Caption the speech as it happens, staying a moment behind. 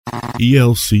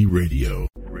ELC Radio.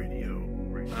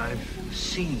 I've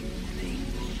seen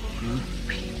things you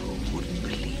people wouldn't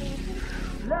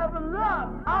believe. Level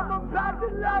up, I'm about to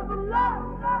level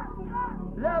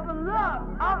up. Level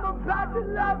up, I'm about to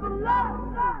level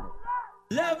up.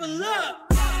 Level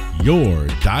up. You're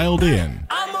dialed in.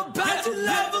 I'm about to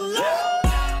level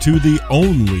up. To the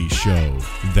only show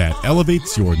that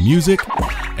elevates your music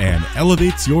and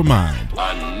elevates your mind.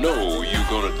 I know you're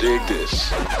gonna dig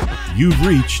this. You've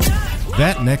reached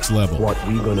that next level. What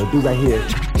we gonna do right here?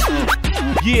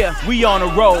 Yeah, we on a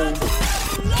roll.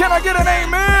 Can I get an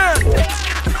amen?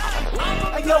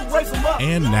 Hey, yo, raise them up.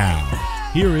 And now,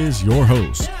 here is your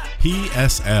host,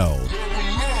 PSL.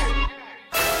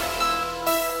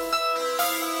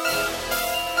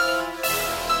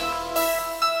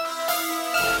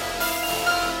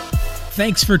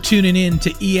 Thanks for tuning in to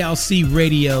ELC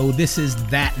Radio. This is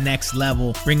That Next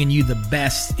Level, bringing you the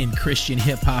best in Christian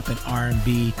hip-hop and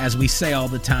R&B. As we say all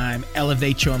the time,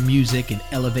 elevate your music and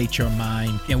elevate your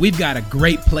mind. And we've got a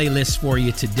great playlist for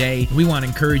you today. We want to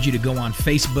encourage you to go on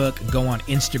Facebook, go on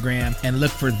Instagram, and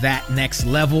look for That Next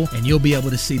Level, and you'll be able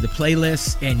to see the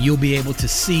playlist, and you'll be able to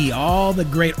see all the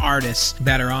great artists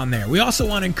that are on there. We also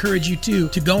want to encourage you, too,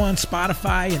 to go on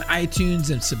Spotify and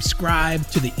iTunes and subscribe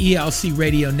to the ELC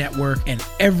Radio Network. And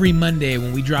every Monday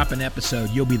when we drop an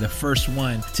episode, you'll be the first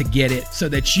one to get it so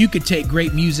that you could take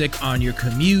great music on your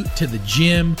commute to the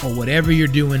gym or whatever you're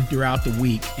doing throughout the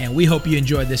week. And we hope you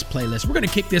enjoyed this playlist. We're going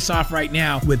to kick this off right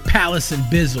now with Palace and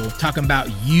Bizzle talking about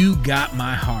You Got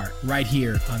My Heart right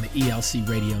here on the ELC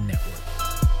Radio Network.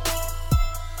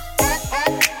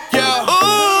 Yeah.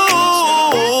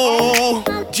 Ooh,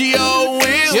 G.O.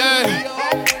 Will.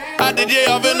 Yeah. I did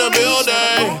off in the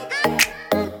building.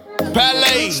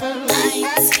 Palais.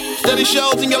 Steady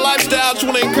shows in your lifestyle. Just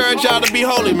want to encourage y'all to be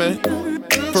holy, man.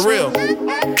 For real.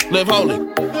 Live holy.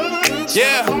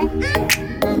 Yeah.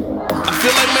 I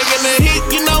feel like making a hit.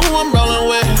 You know who I'm rolling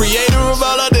with. Creator of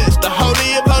all of this. The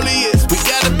holy of holiest. We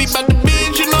gotta be about the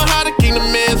biz. You know how the kingdom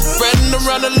is. Spreading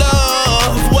around the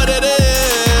love. What it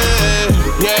is.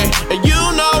 Yeah. And you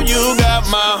know you got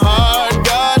my heart,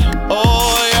 God.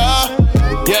 Oh, yeah.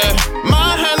 Yeah.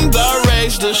 My hands are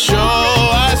raised to show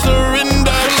I surrender.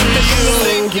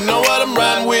 You know what I'm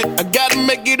riding with. I gotta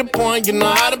make it a point. You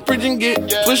know how to preach and get.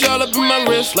 Switch all up in my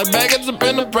wrist like baggage up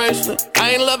in the bracelet.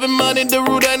 I ain't loving money, the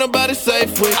root ain't nobody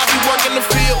safe with. I be working the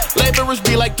field, laborers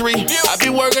be like 3. I be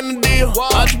working the deal,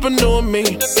 entrepreneur me.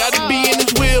 Gotta be in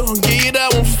his will, give you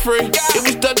that one for free. It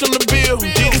was Dutch on the bill,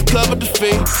 Jesus covered the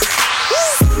fee.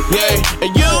 Yeah,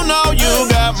 and you know you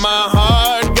got my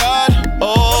heart, God.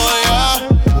 Oh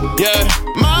yeah, yeah.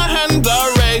 My hands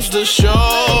are raised to show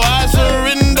I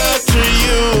surrender to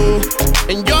you.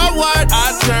 In your word,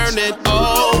 I turn it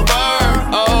over.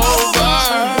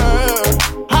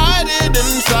 Hide it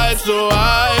inside so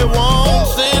I won't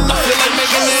sin. I feel like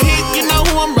making a hit, you know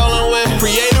who I'm rolling with.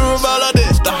 Creator of all of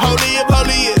this, the holy of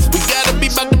holiest. We gotta be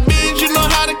about the biz, you know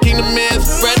how the kingdom is.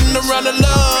 Spreading around the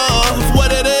love,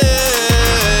 what it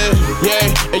is.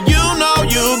 Yeah, and you know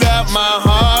you got my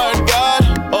heart,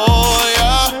 God. Oh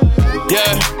yeah,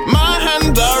 yeah. My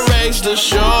hands are raised to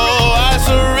show I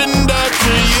surrender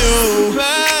to you.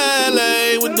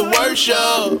 Ballet with the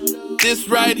worship. This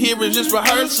right here is just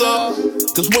rehearsal.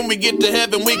 Cause when we get to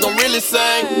heaven, we gon' really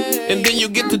sing. And then you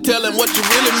get to tell him what you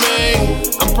really mean.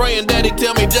 I'm praying that he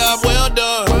tell me job well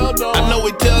done. I know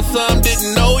he tell some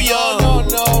didn't know y'all.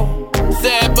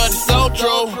 Sad but it's so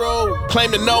true.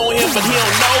 Claim to know him but he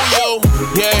don't know you.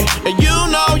 Yeah, and you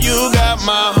know you got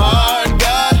my heart,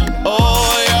 God.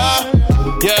 Oh yeah,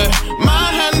 yeah.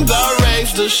 My hands are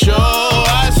raised to show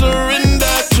I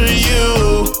surrender to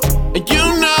you. And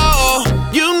you know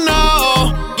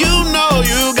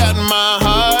you got my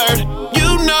heart.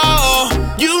 You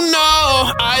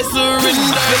know I surrender.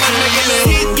 I feel like making a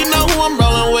hit, you know who I'm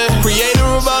rolling with. Creator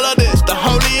of all of this, the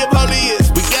holy of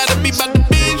holiest. We gotta be about the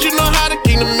biz, you know how the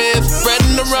kingdom is.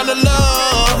 Spreading around the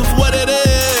love, what it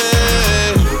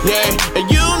is. Yeah, and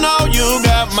you know you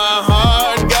got my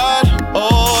heart, God.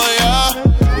 Oh yeah,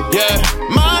 yeah.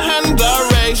 My hands are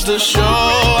raised to show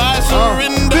I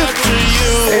surrender to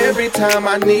you. Every time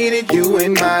I needed you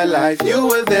in my life, you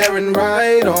were there and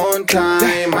right on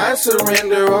time. I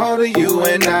surrender all to you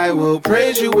and I will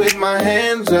praise you with my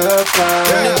hands up high.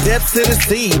 From the depths to the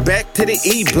sea, back to the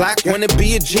E block. Wanna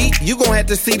be a G? You gon' have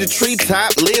to see the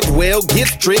treetop. Live well, get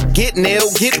stripped, get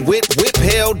nailed, get whipped, whip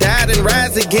hell, died and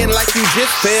rise again like you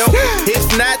just fell.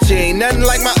 If not, you ain't nothing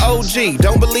like my OG. OG.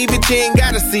 Don't believe it, you ain't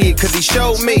gotta see it, cause he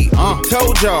showed me.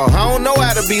 Told y'all, I don't know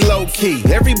how to be low key.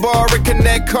 Every bar it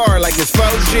connect car like it's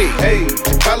 4G. Hey,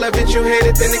 if I love it, you hate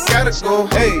it, then it gotta go.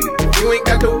 Hey, you ain't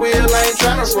got the wheel, I ain't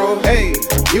tryna roll. Hey,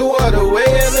 you are the way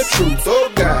and the truth,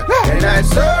 oh God, and I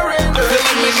surrender. I feel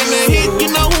like making a hit, you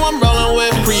know who I'm rolling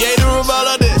with. Creator of all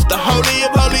of this, the holy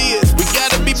of holiest. We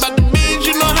gotta be about the biz,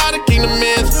 you know how the kingdom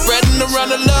is. Spreading around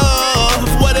the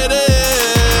love, what it is.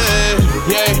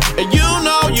 Yeah, and you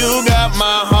know you got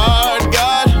my heart,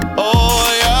 God. Oh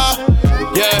yeah,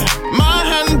 yeah. My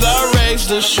hands are raised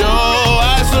to show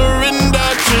I surrender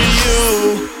to you.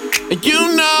 And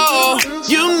you know,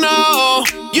 you know,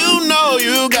 you know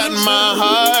you got my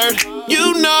heart.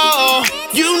 You know,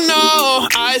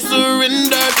 I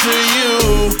surrender to you.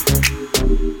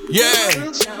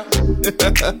 Yeah.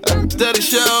 Steady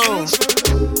show.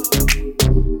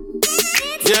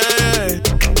 Yeah.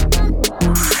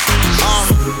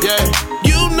 Yeah.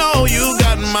 You know you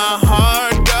got my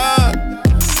heart, God.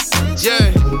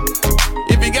 Yeah.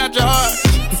 If you got your heart,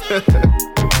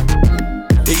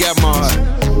 you got my heart.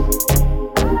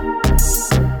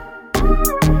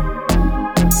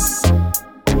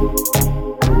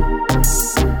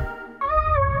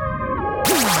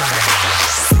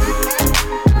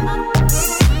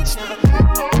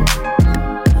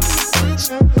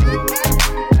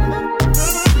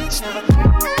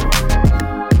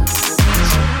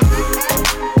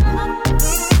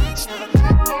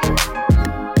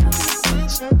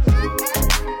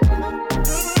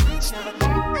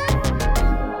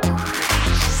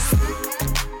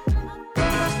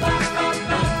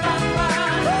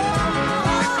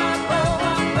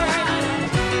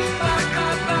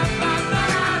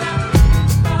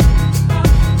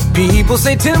 People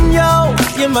say, Tim, yo,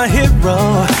 you're my hero.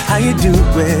 How you do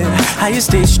it? How you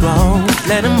stay strong?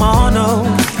 Let them all know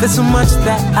there's so much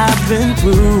that I've been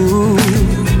through.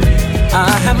 I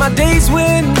have my days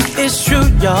when it's true,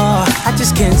 y'all. I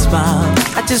just can't smile,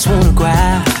 I just wanna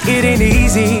cry. It ain't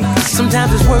easy,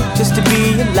 sometimes it's work just to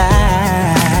be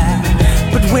alive.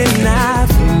 But when I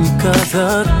think of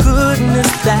the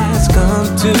goodness that's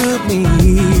come to me,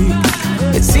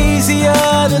 it's easier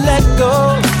to let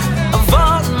go of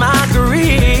all my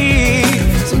grief.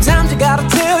 Sometimes you gotta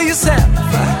tell yourself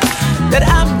that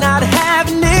I'm not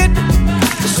having it.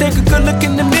 Just take a good look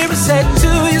in the mirror, say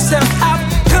to yourself, I've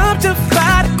come to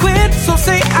fight or quit. So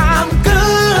say I'm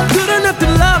good, good enough to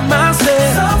love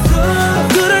myself,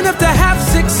 good enough to have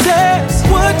success.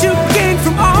 What you gain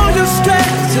from all your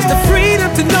stress is the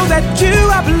freedom to know that you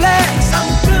are blessed. I'm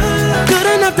good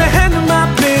enough to handle my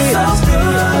bills,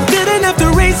 good enough to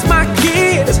raise my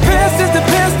kids. Past is the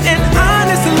past, and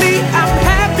honestly, I'm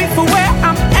happy for where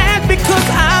I'm at because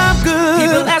I'm good.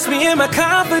 People ask me, am I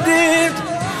confident?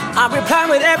 I reply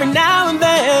with every now and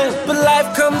then, but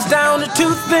life comes down to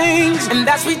two things, and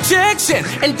that's rejection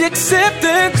and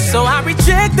acceptance. So I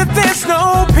reject that there's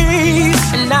no peace,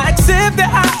 and I accept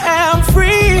that I am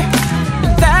free.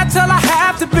 And that's all I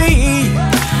have to be,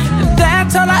 and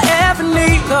that's all I ever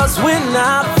need. Cause when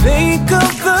I think of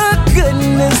the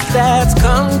goodness that's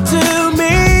come to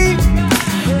me,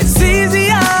 it's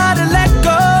easier to let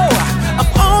go of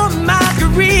all my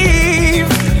grief.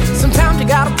 Sometimes you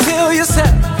gotta tell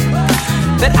yourself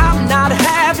that I'm not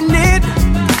having it.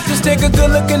 Just take a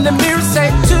good look in the mirror, say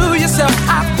to yourself,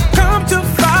 I've come to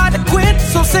fight or quit.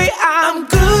 So say I'm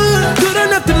good, good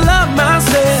enough to love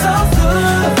myself,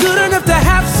 good enough to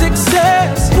have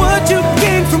success. What you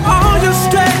gain from all your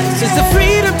stress is the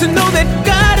freedom to know that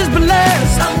God is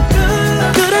blessed. I'm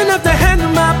good enough to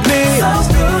handle my bills,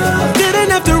 good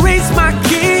enough to raise my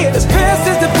kids. Past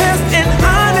is the past, and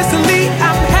honestly,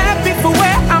 I'm happy for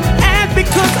where I'm at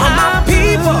because all my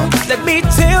people, let me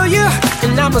tell you,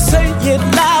 and I'ma say it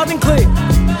loud and clear,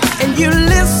 and you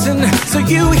listen, so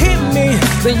you hear me,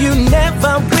 then you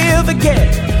never will forget.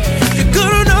 You're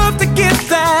good enough to get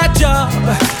that job,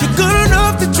 you're good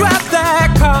enough to drive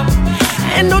that car,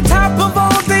 and on top of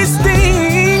all these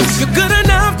things, you're good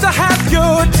enough to have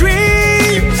your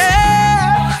dreams.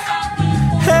 Yeah,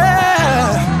 yeah.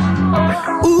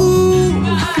 Ooh,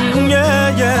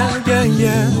 yeah, yeah, yeah,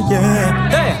 yeah, yeah.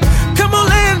 Hey, come on,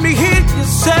 let me hear you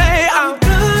say I'm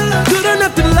good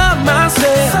enough to love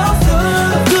myself,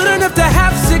 good enough to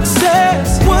have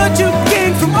success. What you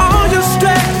gain from all your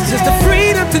stress is the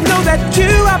freedom to know that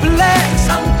you are blessed.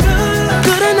 I'm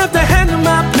good enough to handle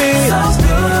my bills,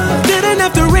 good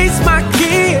enough to raise my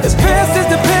kids. Past is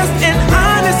the past, and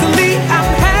honestly, I'm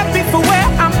happy for where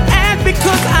I'm at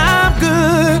because I'm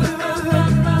good.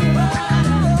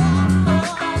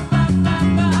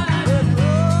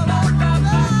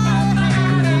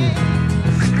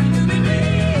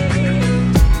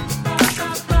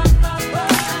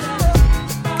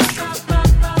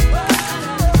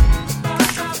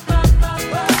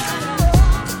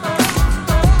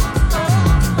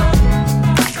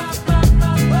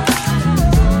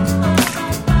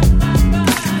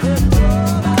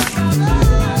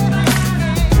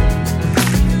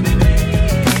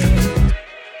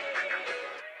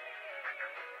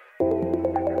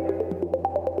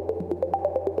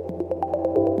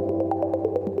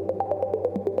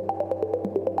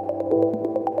 You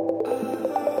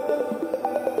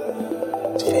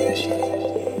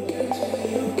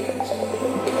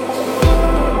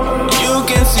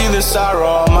can see the sorrow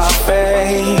on my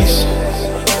face,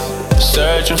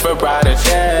 searching for brighter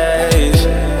days.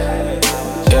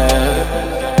 Yeah,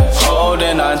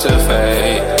 holding on to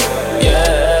faith.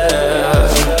 Yeah,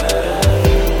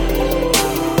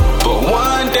 but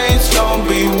one day it's gonna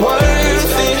be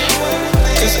worth it,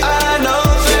 'cause I know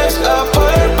there's a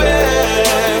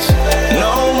purpose.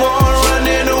 No more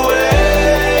running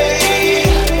away.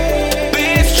 Be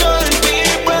strong and be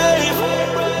brave.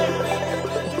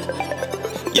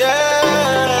 Yeah,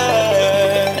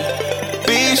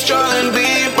 be strong and be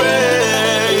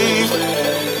brave.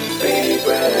 Be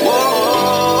brave.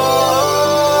 Whoa,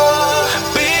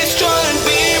 be strong and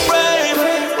be brave.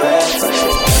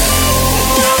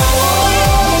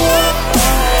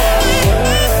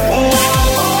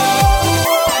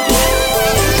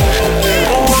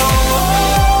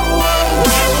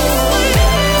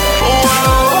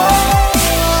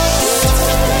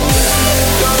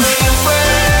 Don't be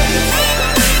afraid.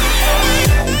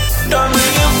 Don't be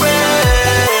afraid.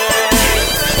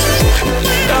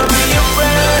 Don't be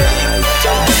afraid.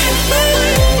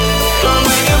 Don't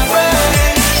be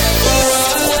afraid.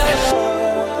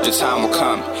 The time will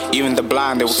come, even the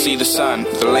blind they will see the sun.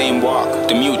 The lame walk,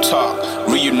 the mute talk,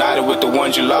 reunited with the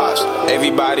ones you lost.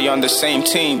 Everybody on the same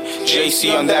team,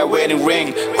 JC on that wedding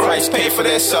ring. Christ paid for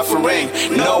their suffering,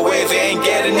 no way they ain't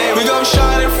getting it. We gon'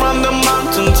 shout it from the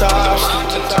mountaintops.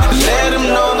 Let them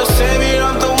know the Savior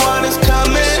of the one is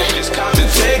coming to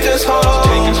take us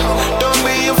home. Don't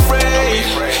be afraid,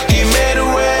 He made a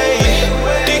way.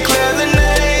 Declare the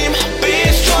name, be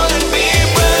strong and be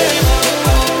brave,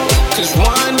 'cause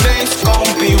one day it's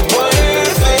gon' be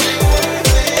worth it.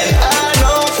 And I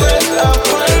know there's a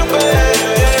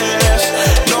purpose.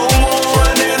 No more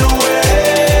running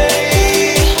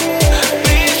away.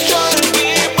 Be strong and be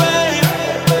brave.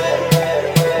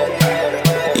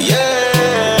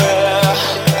 Yeah,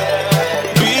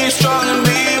 be strong and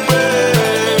be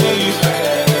brave.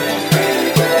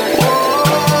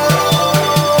 Whoa,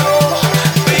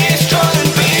 be strong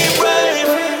and be brave.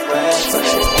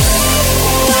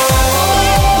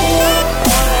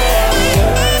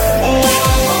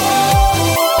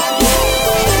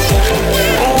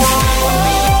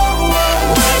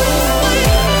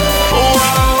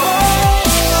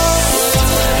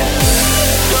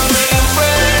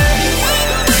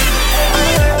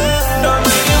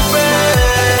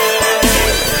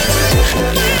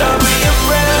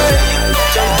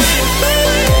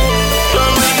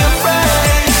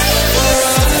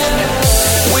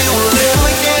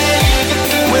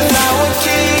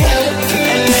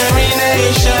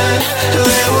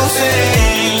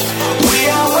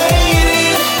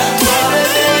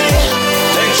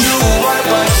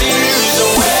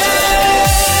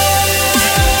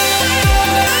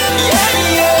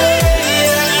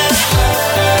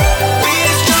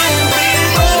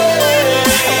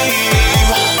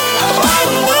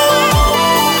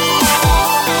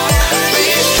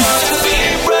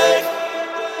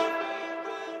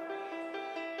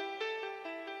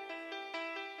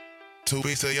 Two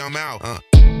weeks till I'm out.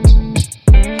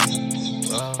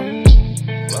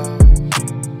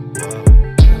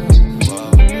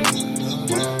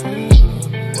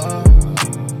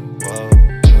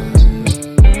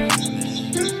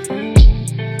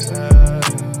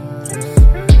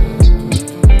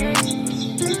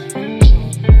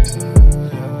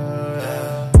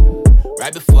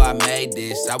 Right before I made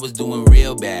this, I was doing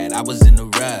real bad. I was in the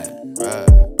rut.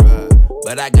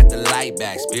 But I got the light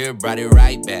back, spirit brought it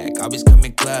right back. Always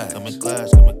coming clutch.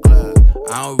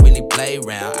 I don't really play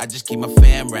around, I just keep my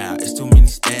fam round. It's too many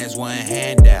stands, one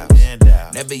handout.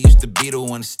 Never used to be the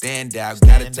one to stand out.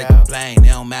 Gotta take a plane, it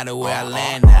don't matter where I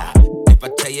land now. If I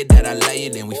tell you that I love you,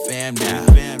 then we fam now.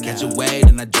 Catch a wave,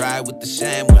 and I drive with the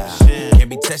ShamWow. Can't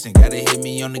be testing, gotta hit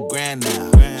me on the ground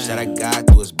now. Shout out God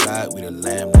through His blood, we the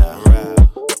lamb now.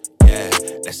 Yeah,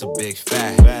 that's a big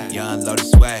fact. Young loaded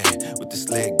swag with the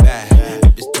slick back.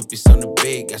 If it's 2 piece on the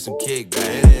beat, got some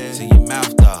kickback. To your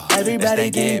mouth though.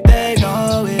 Everybody think they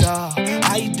know it all.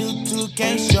 All you do too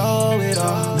can't show it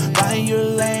all. Find your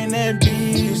lane and be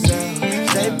yourself.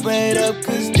 Stay prayed up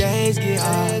 'cause days get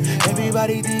hard.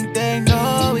 Everybody think they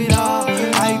know it all.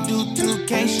 All you do too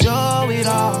can't show it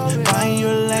all. Find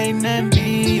your lane and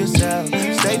be yourself.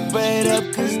 Stay prayed up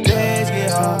 'cause days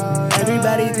get hard.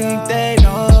 Everybody think they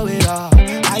know it all.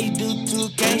 All you do too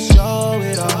can't show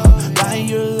it all. Find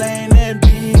your lane and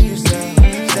be yourself.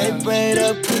 Stay prayed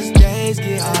up 'cause days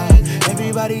get hard.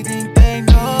 Everybody think they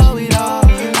know it all.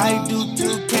 I do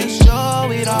too, can't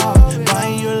show it all.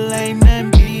 Find your lane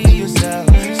and be yourself.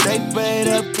 Stay prayed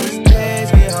up 'cause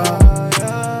days get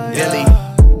hard. Billy.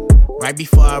 Right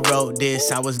before I wrote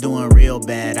this, I was doing real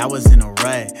bad. I was in a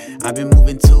rut. I've been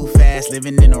moving too fast,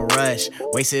 living in a rush.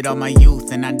 Wasted all my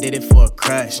youth and I did it for a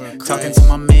crush. Talking to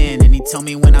my man and he told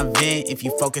me when I vent, if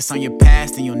you focus on your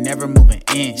past then you'll never move an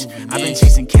inch. I've been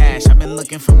chasing cash, I've been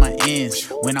looking for my ends.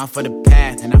 Went off of the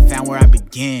path and I found where I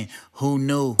began. Who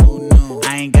knew?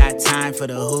 I ain't got time for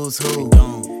the who's who.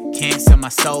 Can't sell my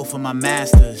soul for my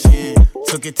masters.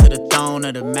 Took it to the throne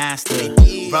of the master.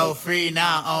 Bro, free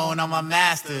now, I own all my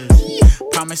masters.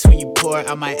 Promise when you pour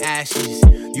out my ashes,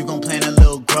 you gon' plant a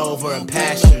little grove or a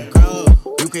pasture.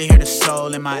 You can hear the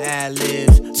soul in my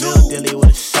ad-libs. Lil Dilly with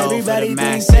a soul everybody for the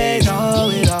thinks masses. they know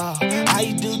it all.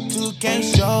 I do too, can't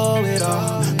show it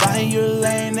all. Find your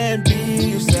lane and be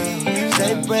yourself.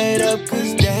 Stay prayed up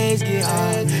 'cause days get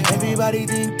hard. Everybody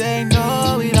think they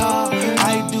know it all.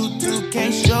 I do too,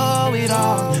 can't show it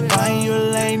all. Find your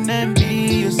lane and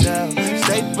be yourself.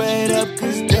 Stay prayed up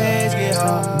 'cause days get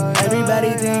hard.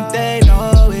 Everybody think they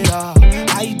know it all.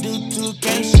 I do too,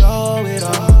 can't show it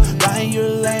all. Find your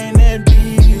lane and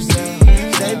be yourself.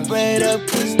 Stay prayed up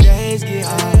 'cause days get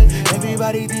hard.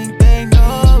 Everybody think they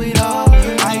know it all.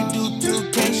 I do too,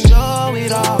 can't show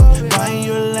it all. Find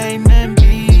your lane and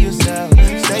be yourself.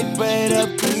 Stay prayed up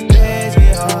 'cause days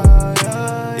get hard.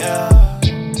 Yeah.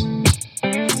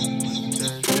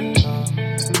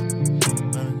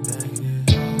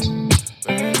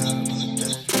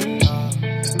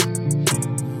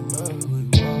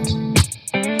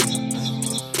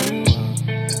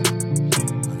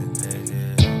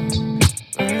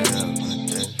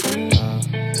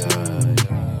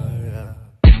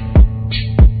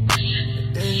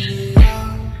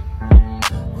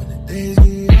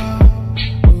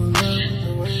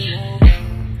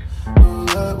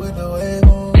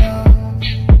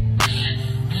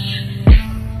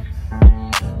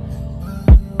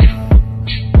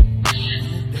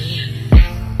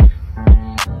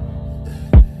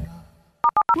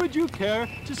 Would you care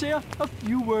to say a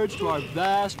few words to our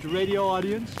vast radio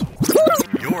audience?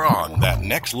 You're on that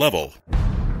next level.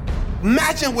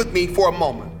 Imagine with me for a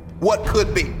moment what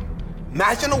could be.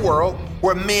 Imagine a world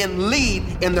where men lead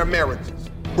in their marriages,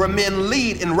 where men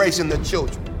lead in raising their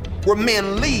children, where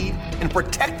men lead in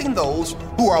protecting those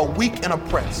who are weak and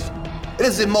oppressed. It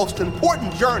is the most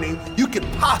important journey you could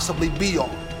possibly be on.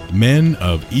 Men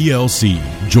of ELC,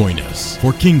 join us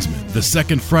for Kingsman, the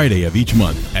second Friday of each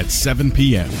month at 7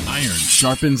 p.m. Iron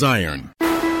sharpens iron.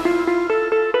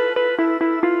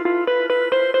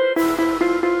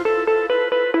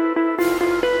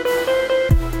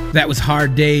 That was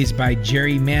Hard Days by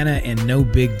Jerry Mana and No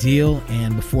Big Deal.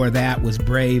 And before that was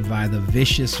Brave by The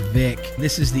Vicious Vic.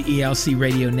 This is the ELC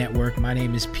Radio Network. My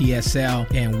name is PSL,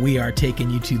 and we are taking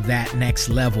you to that next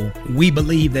level. We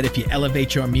believe that if you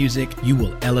elevate your music, you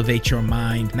will elevate your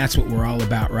mind. And that's what we're all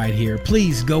about right here.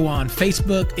 Please go on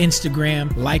Facebook,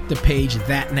 Instagram, like the page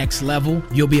That Next Level.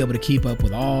 You'll be able to keep up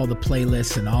with all the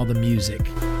playlists and all the music.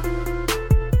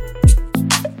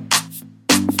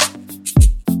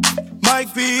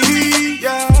 Mike V,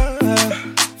 yeah.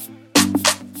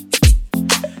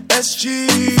 SG,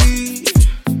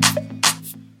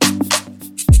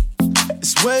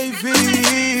 it's wavy,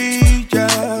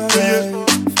 yeah.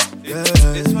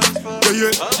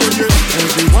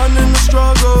 Everyone in the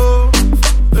struggle,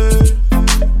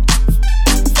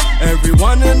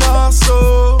 everyone in the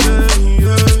hustle,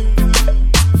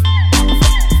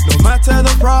 no matter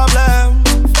the problem,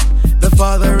 the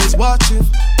Father is watching.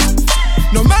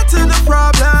 No matter the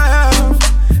problem,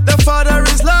 the Father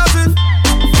is loving.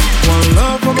 One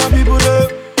love for my people there.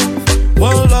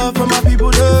 One love for my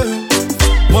people there.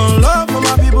 One love for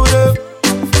my people there.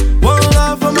 One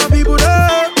love for my people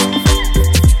there.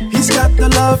 He's got the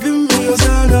love in me,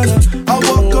 Hosanna. I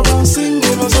walk around singing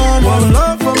Hosanna. One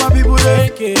love for my people there.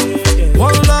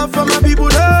 One love for my people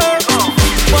there.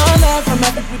 One love for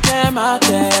my people them out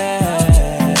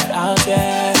there, out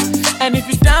there. And if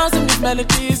you dance in these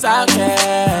melodies, I'll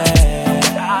care.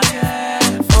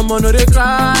 I'ma know they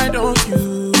cry, don't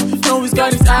you? Know he's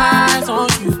got his eyes on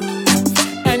you,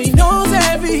 and he knows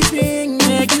everything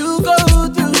that you go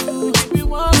through. Give me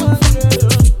 100.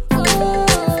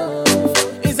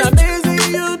 It's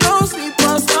amazing you don't sleep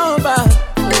or slumber.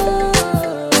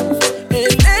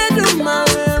 And let you my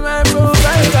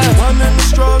provider. Everyone in the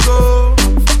struggle,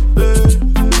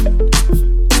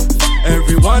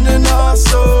 everyone in the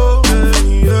hustle.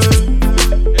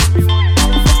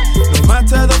 No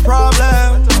matter the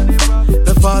problem,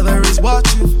 the Father is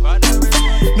watching.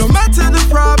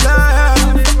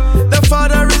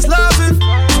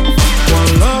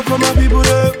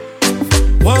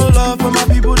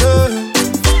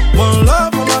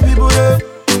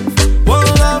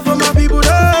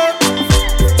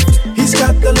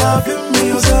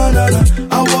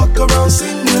 around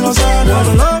singing Hosanna.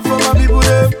 One love for my people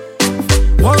there.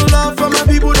 One love for my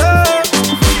people there.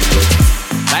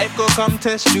 Life go come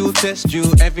test you.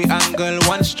 Every angle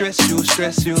one stress you.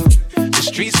 The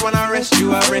streets wanna arrest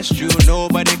you.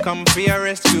 Nobody come for your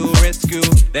rescue.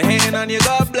 They hating on you,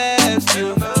 God bless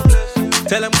you.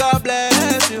 Tell them God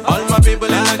bless you. All my people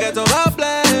in the ghetto, God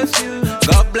bless you.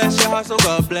 God bless your hustle,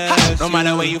 God bless you. No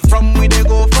matter where you from, we they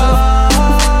go far.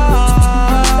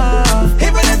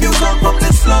 Even if you come from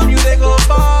the slum, you they go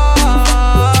far.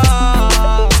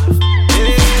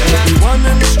 Everyone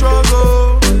in the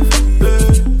struggle,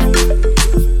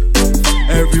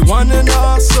 everyone in the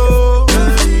hustle.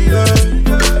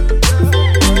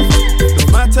 No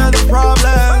matter the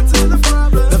problem,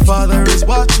 the Father is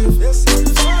watching.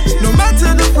 No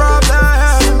matter the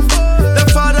problem, the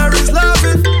Father is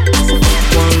loving.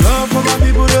 One love for my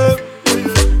people there.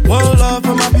 One love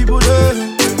for my people there.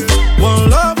 One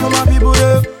love for my people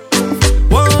there.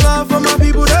 One love for my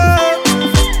people there.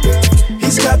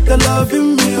 He's got the love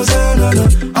in me, Hosanna.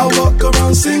 I walk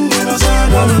around singing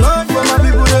Hosanna. One love for my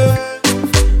people there.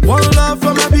 One love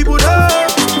for my people there.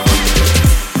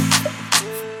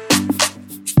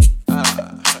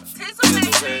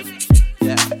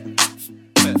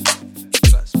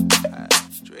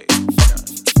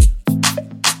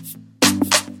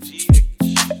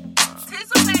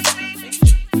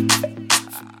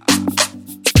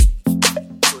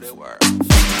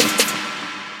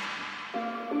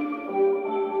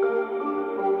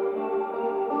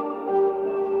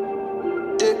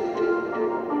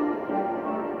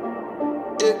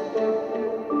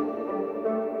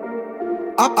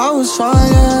 I was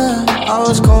fine, I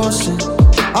was coasting.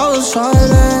 I was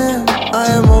silent,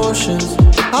 my emotions.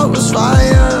 I was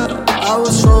fire, I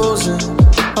was frozen.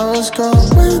 I was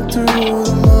going through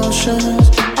the motions.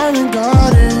 I done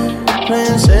got it,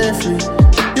 playing safely.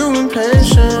 You been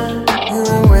patient, you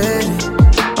been waiting.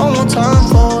 No more time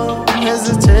for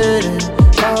hesitating.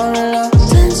 My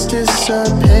reluctance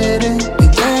dissipating.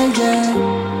 Yeah.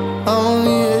 I'm on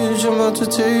the edge, I'm about to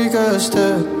take a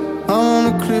step. I'm on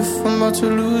a cliff, I'm about to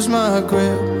lose my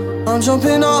grip. I'm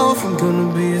jumping off, I'm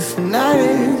gonna be a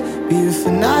fanatic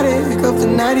of the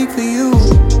night for you.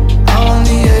 I'm on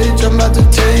the edge, I'm about to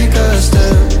take a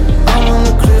step. I'm on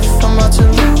a cliff, I'm about to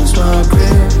lose my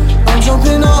grip. I'm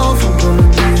jumping off, I'm gonna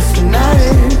be a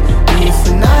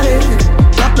fanatic.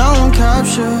 Now I'm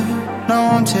captured,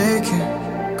 now I'm taken.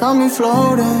 Got me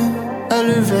floating,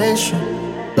 elevation.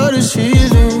 But this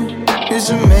feeling is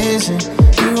amazing.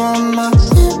 You are my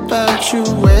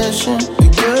infatuation,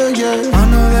 yeah. I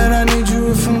know that I need you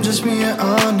if I'm just being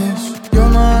honest. You're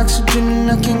my oxygen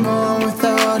and I can't go on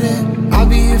without it. I'll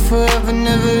be here forever,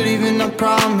 never leaving, I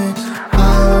promise. I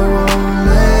won't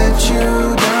let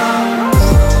you down.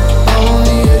 I'm on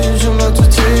the edge, I'm about to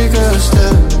take a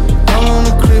step. I'm on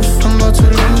a cliff, I'm about to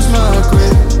lose my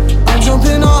grip. I'm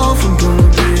jumping off, I'm gonna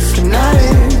be a fanatic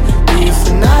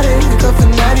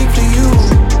for you.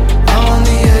 I'm on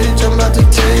the edge, I'm about to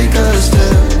take a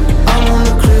step. I'm on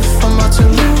the cliff, I'm about to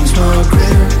lose my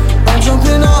grip. I'm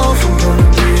jumping off, I'm gonna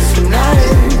be a fanatic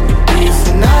for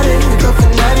you. I'm gonna be a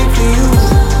fanatic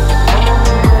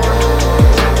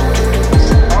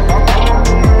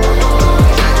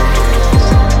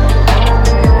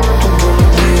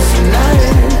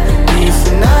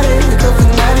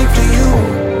for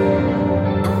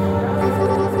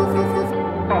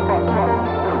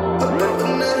you.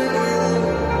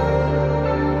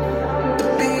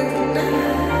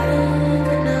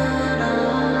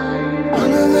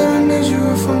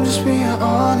 If I'm just being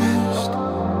honest,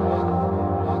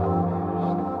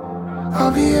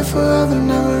 I'll be here forever,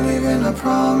 never leaving, I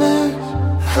promise. I'm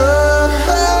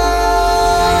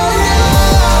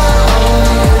on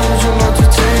the edge, I'm about to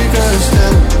take a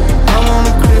step. I'm on a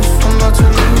cliff, I'm about to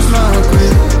lose my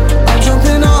grip. I'm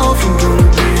jumping off, I'm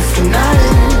gonna be a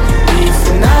fanatic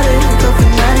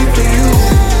for you.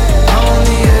 I'm on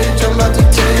the edge, I'm about to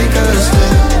take a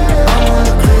step. I'm on a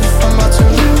cliff, I'm about to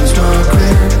lose my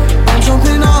grip.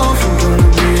 Jumping off, I'm gonna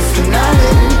be a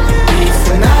fanatic for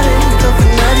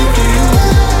you.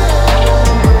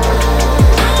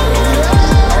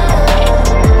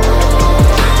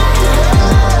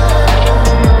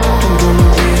 I'm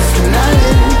gonna be a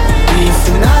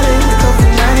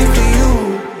fanatic for you.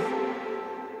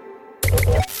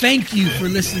 Thank you for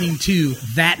listening to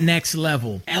That Next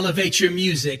Level. Elevate your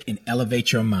music and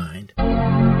elevate your mind.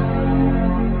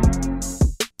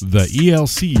 The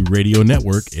ELC Radio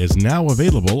Network is now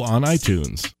available on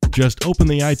iTunes. Just open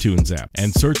the iTunes app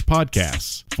and search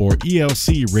podcasts for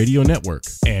ELC Radio Network,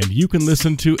 and you can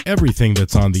listen to everything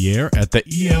that's on the air at the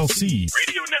ELC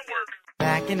Radio Network.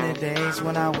 Back in the days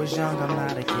when I was young, I'm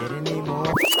not a kid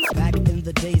anymore. Back in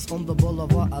the days on the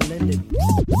boulevard, I Linden.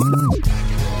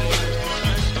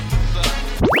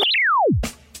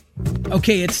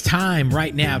 Okay, it's time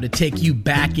right now to take you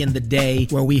back in the day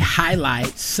where we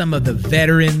highlight some of the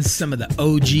veterans, some of the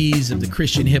OGs of the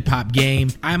Christian hip-hop game.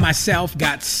 I myself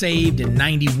got saved in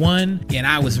 91, and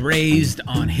I was raised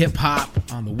on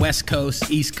hip-hop on the West Coast,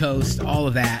 East Coast, all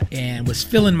of that, and was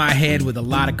filling my head with a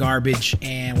lot of garbage.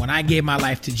 And when I gave my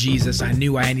life to Jesus, I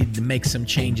knew I needed to make some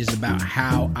changes about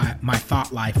how my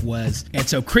thought life was. And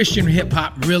so Christian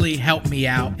hip-hop really helped me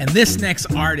out. And this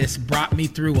next artist brought me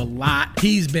through a lot.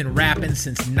 He's been rapping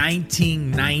since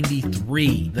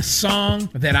 1993. The song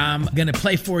that I'm gonna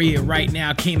play for you right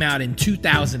now came out in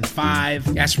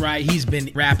 2005. That's right, he's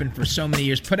been rapping for so many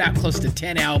years, put out close to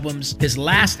 10 albums. His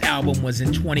last album was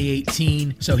in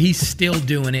 2018, so he's still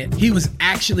doing it. He was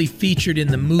actually featured in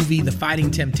the movie The Fighting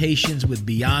Temptations with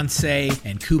Beyonce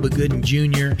and Cuba Gooding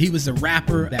Jr. He was a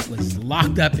rapper that was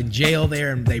locked up in jail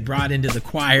there and they brought into the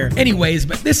choir. Anyways,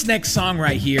 but this next song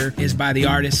right here is by the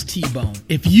artist T-Bone.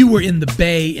 If you were in the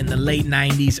Bay in the late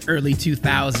 90s, early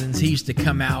 2000s, he used to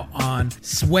come out on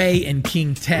Sway and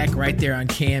King Tech right there on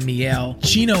KMEL.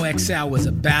 Chino XL was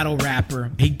a battle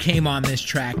rapper. He came on this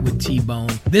track with T-Bone.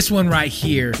 This one right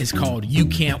here is called You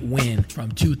Can't Win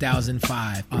from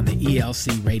 2005 on the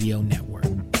ELC Radio Network.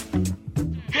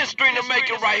 History to make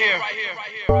it right here.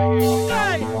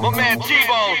 My man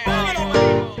T-Bone.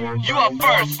 You up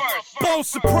first. Bone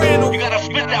Soprano. You gotta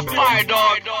spit that fire,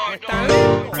 dog.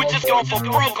 We're just going for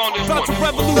broke on this About one. to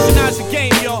revolutionize the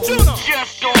game, yo.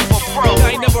 Just going for broke.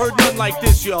 I ain't never heard nothing like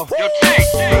this, yo. Yo, T,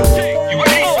 you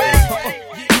ready?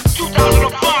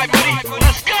 2005, buddy.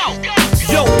 Let's go.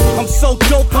 Yo, I'm so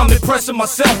dope, I'm impressing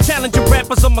myself. Challenging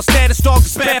rappers on my status, dog,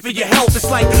 it's bad for your health. It's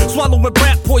like swallowing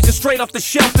rap poison straight off the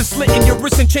shelf and slitting your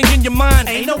wrist and changing your mind.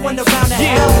 Ain't no one around to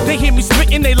Yeah, help. they hear me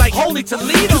spitting, they like, holy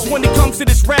Toledo. Cause when it comes to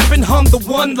this rapping, I'm the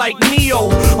one like Neo.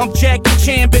 I'm Jackie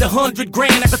Chan, bid 100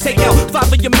 grand. I could take out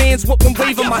 5 of your mans with one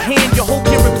wave of my hand. Your whole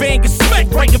caravan gets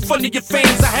smacked right in front of your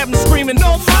fans. I have them screaming,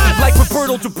 no mind, like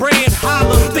Roberto Duran.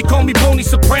 Holla, they call me Boney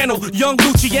Soprano. Young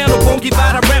Luciano, won't give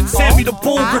out, I rap Sammy the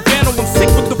Bull Gravano. I'm sick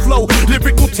with the flow,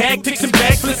 lyrical tactics and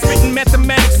backflips. Spitting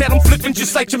mathematics that I'm flipping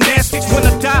just like gymnastics. When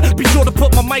I die, be sure to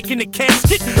put my mic in the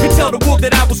casket and tell the world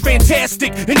that I was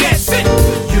fantastic. And that's it.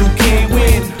 You can't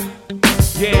win,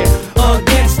 yeah,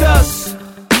 against us.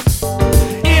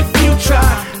 If you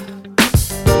try,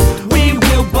 we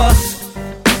will bust.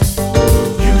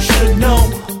 You should know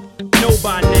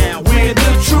by now we're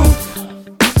the truth.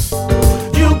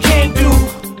 You can't do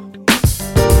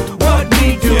what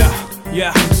we do.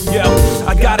 Yeah,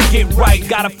 I gotta get right,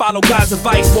 gotta follow God's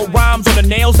advice. More rhymes on the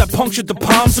nails that punctured the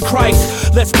palms of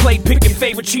Christ. Let's play pick your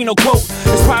favorite Chino quote.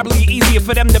 It's probably easier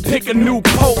for them to pick a new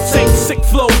pope. Same sick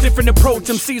flow, different approach.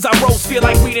 MCs I roast feel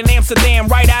like weed in Amsterdam,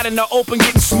 right out in the open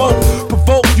getting smoked.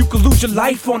 Provoke, you could lose your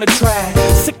life on the track.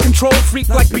 Sick control freak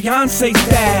like Beyonce's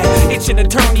dad. Itching to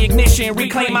turn the ignition,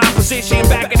 reclaim my position.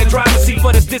 Back in the driver's seat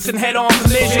for this distant head-on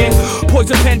collision.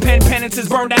 Poison penances,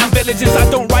 burn down villages. I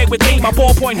don't write with ink, my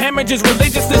ballpoint hemorrhages.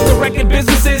 Religiousness directing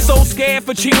businesses, so scared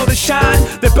for Chino to shine.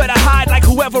 They better hide like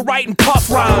whoever writing puff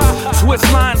rhymes. Twist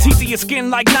lines, heat to your skin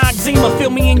like Noxzema.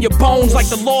 Feel me in your bones like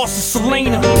the loss of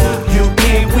Selena. You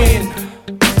can't win,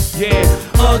 yeah,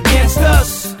 against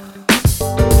us.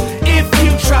 If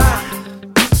you try,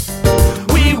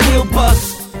 we will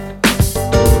bust.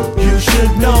 You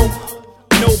should know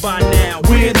by now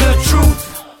we're the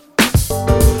truth.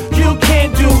 You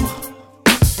can't do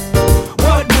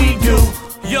what we do.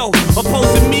 Yo,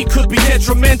 opposing me could be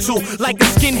detrimental, like a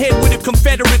skinhead with a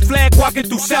Confederate flag walking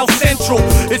through South Central.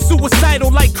 It's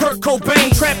suicidal like Kurt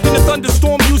Cobain, trapped in a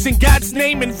thunderstorm using God's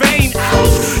name in vain.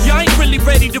 Ouch. Y'all ain't really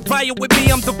ready to riot with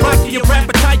me. I'm the Rocky of rap,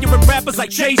 retiring rappers like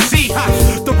Jay-Z.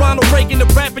 The Ronald Reagan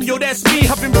of rapping, yo, that's me.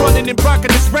 I've been running and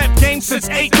rocking this rap game since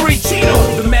 8-3. Chino,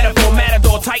 the metaphor,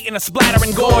 matador, titan, a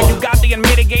splattering gore. You got the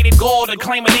unmitigated gall to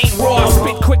claim it ain't raw.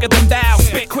 Spit quicker than thou,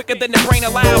 spit quicker than the brain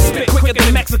allows, spit quicker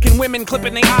than Mexican women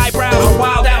clipping their eyebrows. I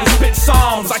wild out and spit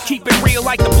songs. I keep it real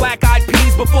like the Black Eyed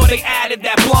Peas before they added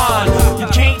that blonde. You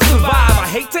can't survive. I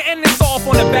hate to end this off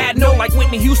on a bad note like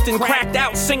Whitney Houston cracked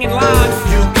out singing live.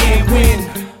 You can't win,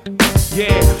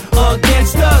 yeah,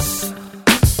 against us.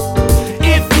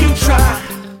 If you try,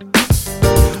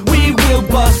 we will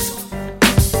bust.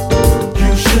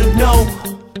 You should know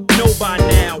by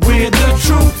now we're the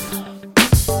truth.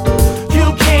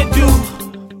 You can't do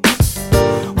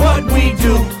what we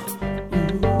do.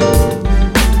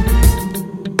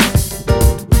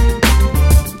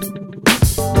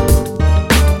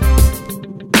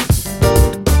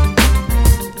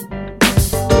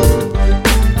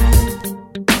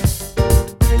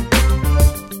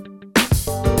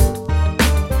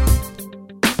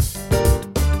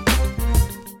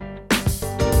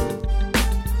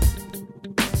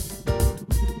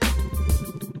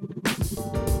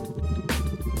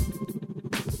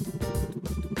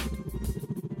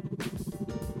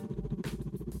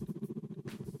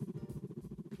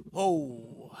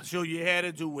 ho. I'll show you how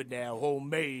to do it now,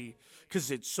 homemade.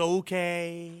 'Cause it's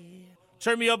okay.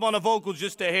 Turn me up on the vocals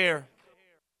just a hair.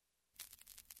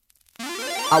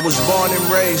 I was born and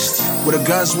raised where the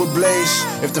guns would blaze.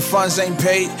 If the funds ain't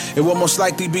paid, it will most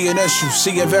likely be an issue.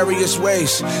 See it various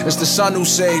ways. It's the son who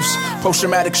saves.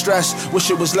 Post-traumatic stress, wish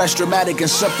it was less dramatic and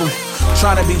simple.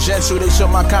 Trying to be gentle, they took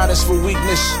my kindness for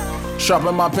weakness.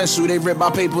 Sharpen my pencil, they rip my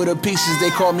paper to pieces.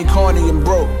 They called me corny and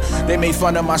broke. They made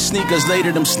fun of my sneakers.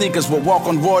 Later, them sneakers would walk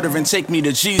on water and take me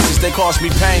to Jesus. They caused me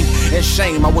pain and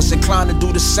shame. I was inclined to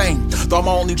do the same. Thought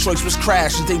my only choice was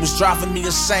crash, and they was driving me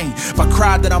insane. If I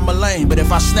cried, then I'm a lame. But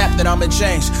if I snapped, then I'm in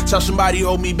chains. Tell somebody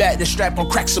hold me back, the strap gon'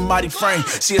 crack somebody's frame.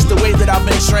 See, it's the way that I've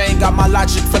been trained. Got my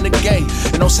logic from the game.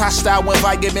 And those hostile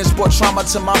environments brought trauma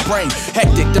to my brain.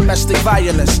 Hectic domestic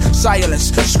violence,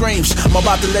 silence, screams. I'm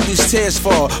about to let these tears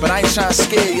fall, but I ain't trying to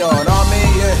scare y'all, know what I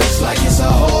mean? Yeah. It's like it's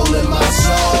a hole in my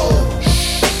soul.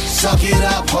 Suck it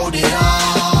up, hold it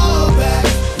all back.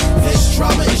 This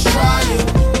trauma is trying.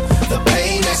 The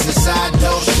pain that's inside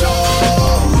don't show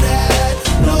that.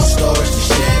 No storage to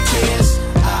shed tears.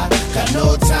 I got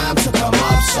no time to come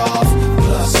up soft.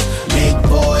 Plus, big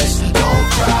boys don't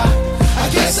cry. I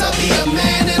guess I'll be a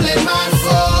man and let mine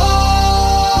fall.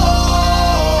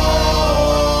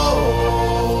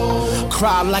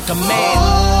 Cry like a man.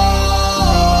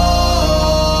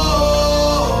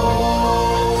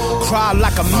 Cry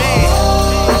like a man.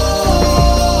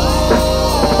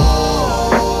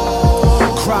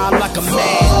 Cry like a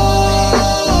man.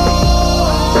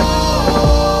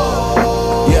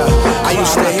 Yeah, I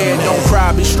used to hear don't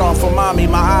cry, be strong for mommy.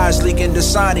 My eyes leaking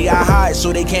Dasani, I hide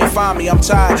so they can't find me. I'm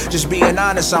tired, just being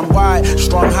honest, I'm wide.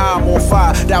 Strong high, I'm on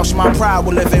fire. Douse my pride,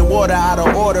 will live in water, out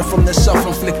of order from the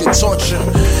self-inflicted torture.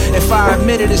 If I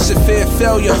admit it, it's a fair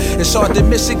failure. It's hard to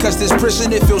miss it, cause this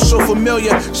prison, it feels so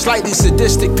familiar. Slightly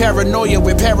sadistic, paranoia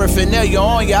with paraphernalia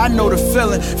on ya. I know the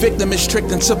feeling. Victim is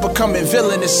tricked into becoming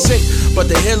villain. It's sick, but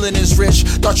the healing is rich.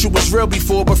 Thought you was real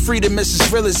before, but freedom is as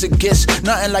real as it gets.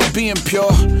 Nothing like being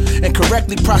pure and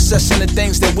correctly processing the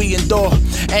things that we endure.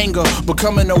 Anger,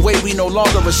 becoming a way we no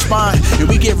longer respond. And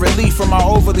we get relief from our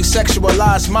overly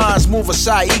sexualized minds. Move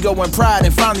aside ego and pride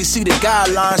and finally see the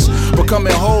guidelines.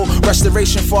 Becoming whole,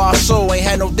 restoration for our soul. Ain't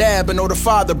had no dad, but know the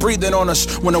Father breathing on us.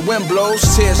 When the wind blows,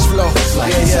 tears flow. It's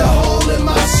like it's a hole in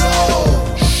my soul.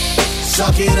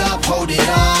 Suck it up, hold it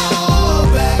all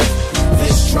back.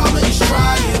 This trauma is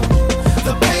trying.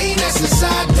 The pain that's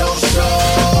inside don't show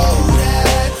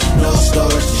that. No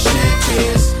storage to shed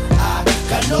tears. I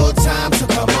got no time to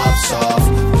come up soft.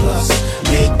 Plus,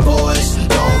 big boys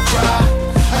don't cry.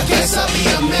 I guess I'll be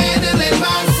a man and let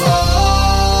mine fall.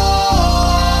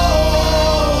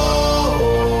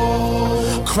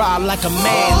 Cry like a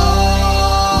man.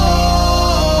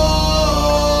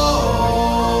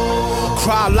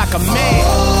 Cry like a man.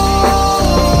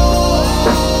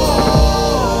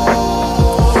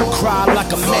 Cry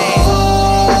like a man.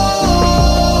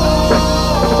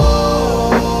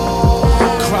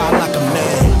 Cry like a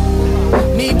man.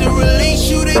 Need to release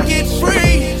you to get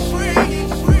free.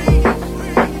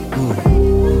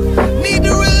 Need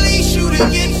to release you to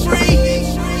get free.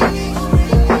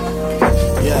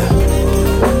 Yeah.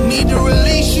 Need to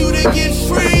release you to get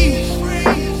free.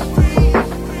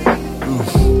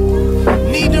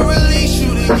 Need to release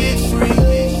you to get free.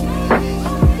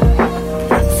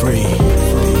 Free.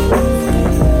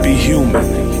 Be human.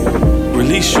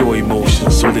 Release your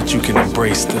emotions so that you can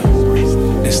embrace them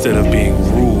instead of being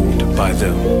ruled by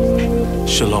them.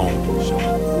 Shalom.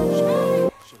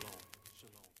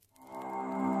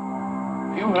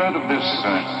 You heard of this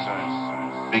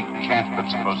big cat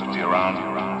that's supposedly around?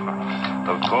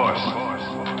 Of course.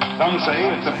 Some say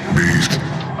it's a beast,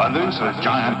 others a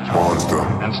giant monster,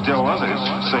 and still others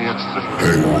say it's the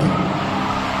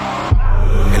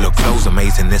It look flows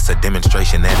amazing, it's a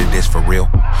demonstration that it is for real.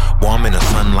 Warm in the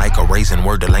sun like a raisin,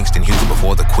 word to Langston Hughes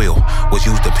before the quill was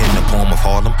used to pen the poem of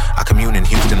Harlem. I commune in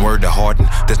Houston, word to Harden.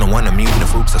 There's no one immune to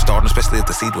fruits of stardom, especially if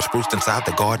the seed was spruced inside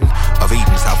the garden of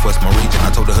Eden, Southwest my region. I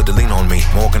told the hood to lean on me.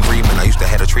 Morgan Freeman, I used to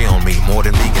have a tree on me. More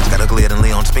than vegans, got uglier than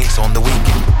Leon Spinks on the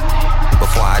weekend.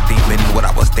 Before I deep into what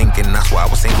I was thinking, that's why I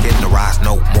was thinking the rise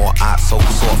no more. I so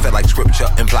sore, felt like scripture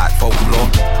implied folklore,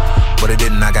 but it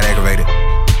didn't. I got aggravated.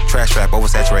 Trash trap,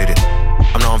 oversaturated.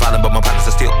 I'm non-violent, but my partners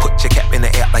are still put your cap in the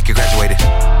air like you graduated.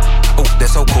 Oh,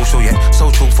 that's so crucial, yeah,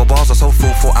 so truthful. Balls are so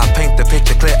fruitful. I paint the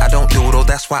picture clear, I don't doodle.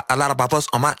 That's why a lot of boppers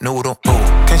on my noodle.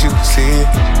 Oh, can't you see it?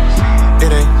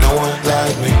 It ain't no one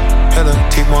like me. Hella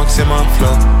teeth marks in my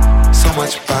flow. So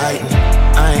much fighting.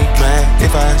 I ain't mad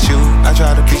if I shoot. I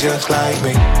try to be just like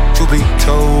me. To be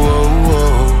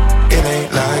told, it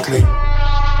ain't likely.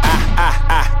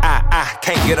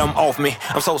 can't get them off me.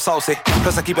 I'm so saucy,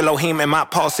 plus I keep a low heme in my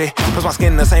posse. Plus my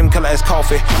skin the same color as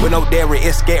coffee. With no dairy,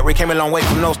 it's scary, came a long way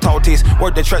from those tall tees.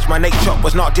 Word to church, my nature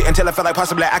was naughty until I felt like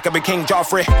possibly I could be King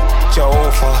Joffrey.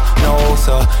 Jofa, no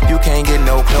sir, you can't get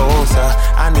no closer.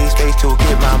 I need space to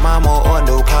get my mama or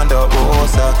new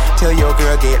Ponderosa. Till your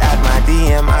girl get out my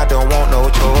DM, I don't want no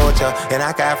torture. And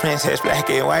I got princess black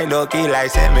and white, low-key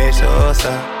like Sammy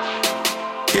Sosa.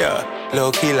 Yeah,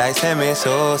 low-key like Sammy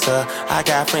Sosa. I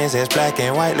got friends that's black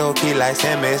and white, low-key like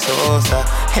Sammy Sosa.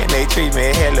 And they treat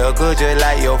me hella good just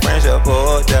like your friends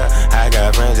support ya. I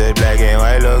got friends that's black and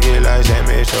white, low-key like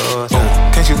Sammy Sosa.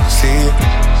 Can't you see it?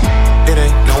 It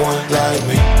ain't no one like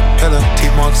me. Hella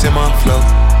teeth marks in my flow.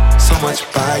 So much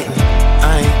biting.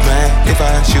 I ain't mad if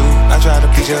I shoot. I try to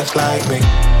be just like me.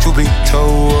 To be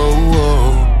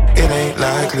told, it ain't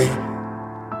likely.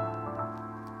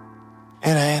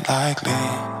 It ain't likely.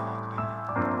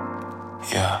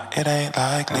 Yeah, it ain't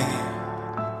likely.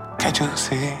 Can't you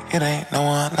see? It ain't no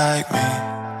one like me.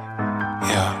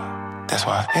 Yeah, that's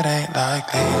why it ain't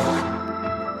likely.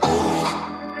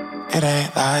 It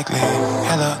ain't likely.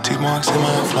 Hella teeth marks in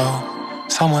my flow.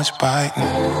 So much biting.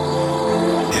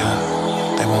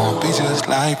 Yeah, they won't be just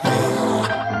like me.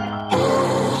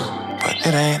 But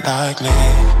it ain't likely.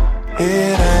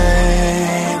 It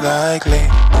ain't likely.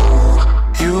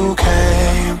 You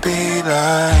can't be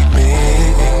like me.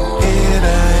 It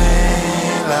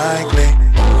ain't likely.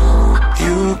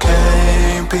 You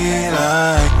can't be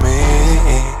like me.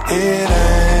 It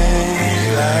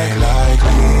ain't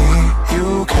likely.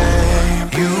 You can't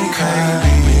be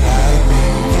like me.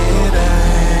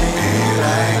 It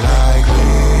ain't likely.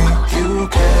 You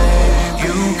can't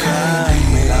be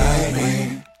like me.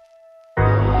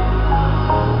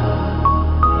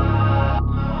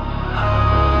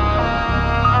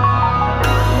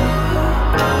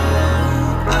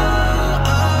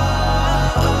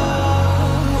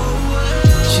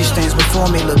 For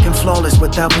me, looking flawless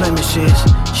without blemishes.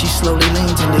 She slowly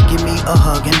leans in to give me a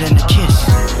hug and then a kiss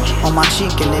on my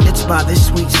cheek, and then it's by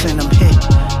this sweet cinnamon hit.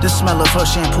 The smell of her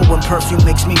shampoo and perfume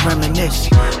makes me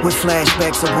reminisce with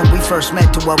flashbacks of when we first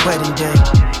met to our wedding day,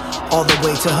 all the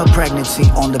way to her pregnancy.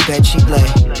 On the bed she lay.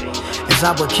 As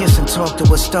I would kiss and talk to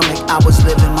her stomach, I was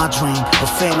living my dream.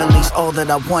 Her family's all that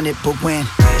I wanted, but when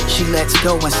she lets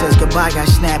go and says goodbye, I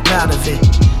snap out of it.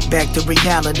 Back to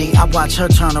reality, I watch her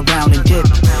turn around and dip.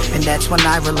 And that's when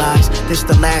I realized this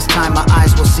the last time my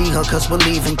eyes will see her, cause we're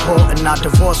leaving court and our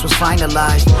divorce was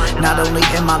finalized. Not only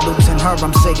am I losing her,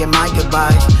 I'm saying my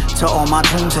goodbyes to all my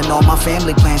dreams and all my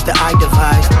family plans that I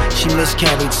devised. She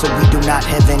miscarried, so we do not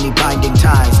have any binding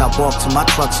ties. I walk to my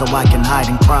truck so I can hide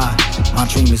and cry. My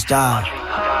dream has died.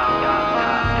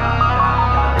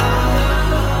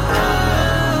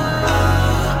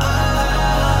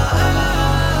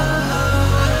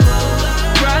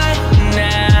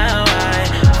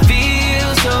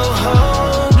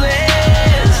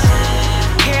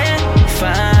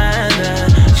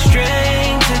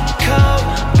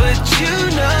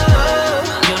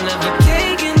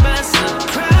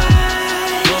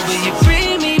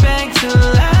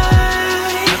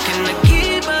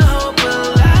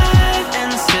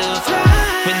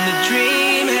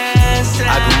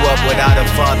 Without a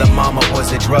father, mama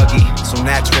was a druggie. So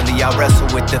naturally I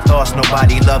wrestled with the thoughts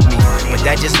nobody loved me. But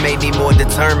that just made me more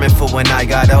determined for when I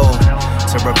got old,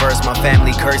 to reverse my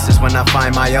family curses when I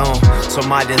find my own. So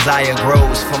my desire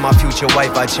grows for my future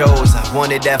wife I chose. I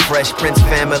wanted that Fresh Prince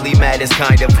family matters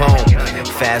kind of home.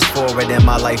 Fast forward and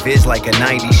my life is like a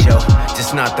 90s show,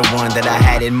 just not the one that I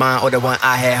had in mind or the one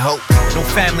I had hoped. No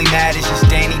family matters, just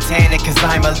Danny Tanner cause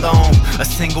I'm alone. A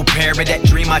single parent, that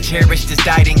dream I cherished just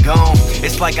died and gone.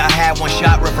 It's like I had one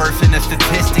shot reversing the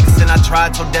statistics, and I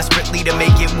tried so desperately to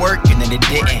make it work and then it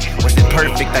didn't. Wasn't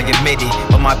perfect, I admit it,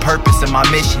 but my purpose and my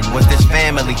mission was this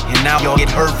family, and now y'all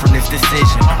get hurt from this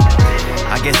decision.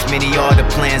 I guess many are the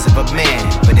plans of a man,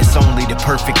 but it's only the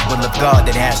perfect will of God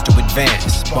that has to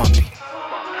advance. Bumpy.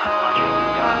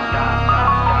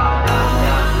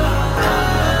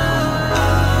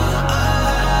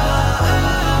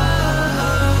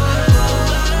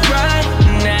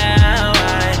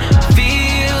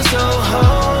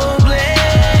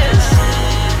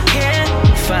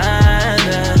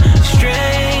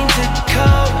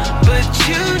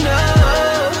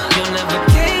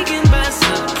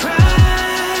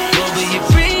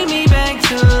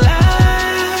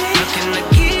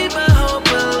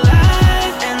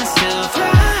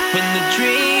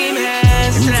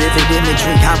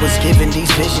 I was given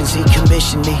these visions, he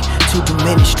commissioned me to do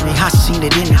ministry. I seen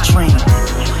it in a dream.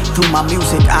 Through my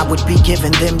music, I would be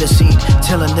giving them the seed,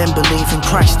 telling them believe in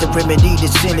Christ, the remedy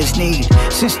that sinners need.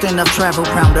 Since then, I've traveled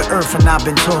around the earth and I've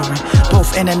been touring,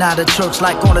 both in and out of church,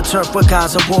 like on the turf where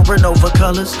guys are warring over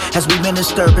colors. As we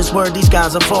minister His word, these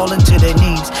guys are falling to their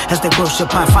knees. As they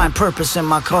worship, I find purpose in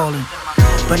my calling.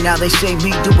 But now they say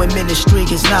me doing ministry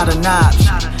is not an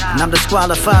option, and I'm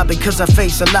disqualified because I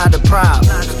face a lot of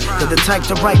problems. They're the type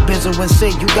to write Benzo and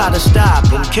say you gotta stop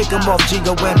him, kick him off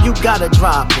GOM, you gotta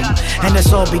drop him. And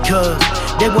it's all because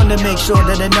they want to make sure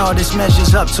that an artist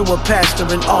measures up to a pastor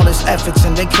in all his efforts,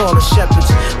 and they call us shepherds.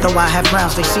 Though I have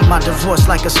rounds, they see my divorce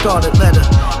like a scarlet letter.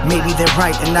 Maybe they're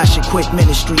right and I should quit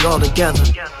ministry altogether.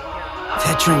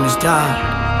 That dream has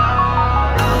died.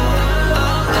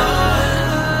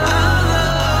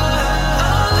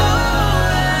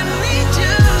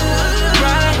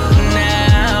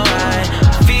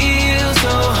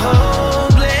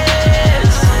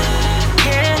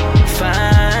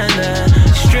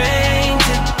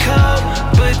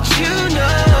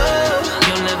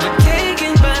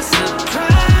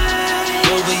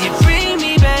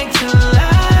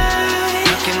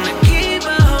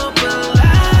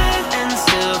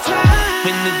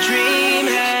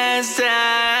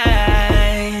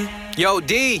 Yo,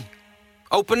 D,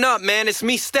 open up, man. It's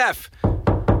me, Steph.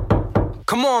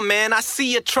 Come on, man. I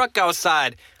see your truck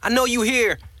outside. I know you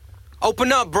here.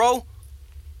 Open up, bro.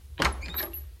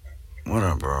 What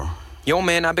up, bro? Yo,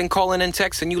 man, I've been calling and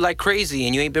texting you like crazy,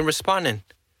 and you ain't been responding.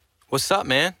 What's up,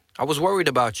 man? I was worried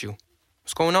about you.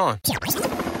 What's going on? You're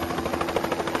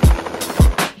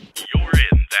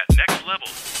in that next level.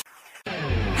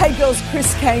 Hey girls,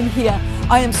 Chris Kane here.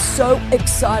 I am so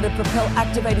excited. Propel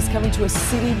Activate is coming to a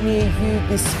city near you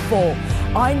this fall.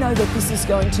 I know that this is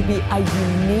going to be a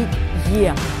unique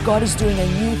year. God is doing a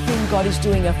new thing. God is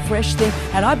doing a fresh thing.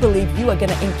 And I believe you are going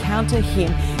to encounter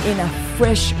Him in a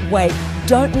fresh way.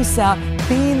 Don't miss out.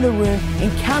 Be in the room,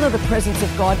 encounter the presence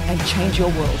of God, and change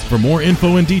your world. For more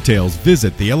info and details,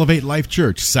 visit the Elevate Life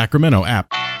Church Sacramento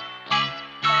app.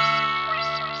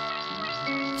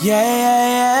 Yeah.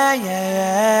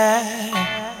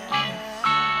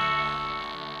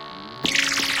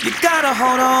 You gotta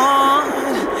hold on.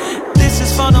 This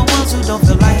is for the ones who don't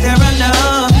feel like they're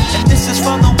enough. And this is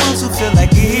for the ones who feel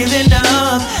like giving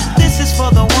up. This is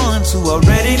for the ones who are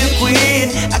ready to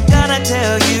quit. I gotta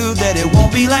tell you that it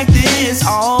won't be like this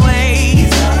always. You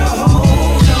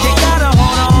gotta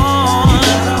hold on.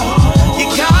 You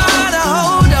gotta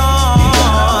hold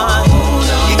on.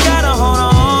 You gotta hold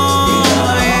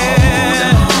on.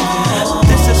 Yeah.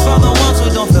 This is for the ones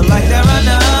who don't feel like they're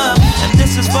enough. And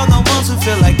this is for the ones who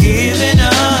feel like giving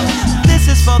up. This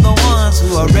is for the ones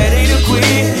who are ready to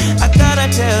quit. I gotta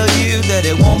tell you that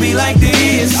it won't be like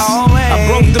this always. I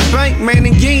broke the bank, man,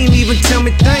 and you ain't even tell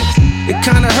me thanks. It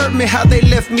kinda hurt me how they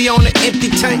left me on an empty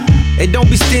tank. Hey, don't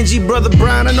be stingy, Brother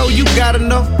Brian, I know you got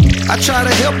enough. I try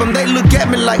to help them, they look at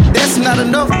me like that's not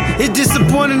enough. It's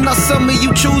disappointing how some of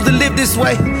you choose to live this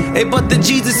way. Hey, but the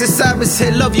Jesus inside me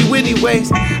said love you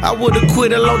anyways. I would've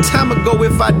quit a long time ago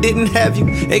if I didn't have you.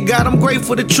 Hey God, I'm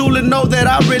grateful to truly know that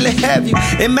I really have you.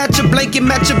 And match your blanket,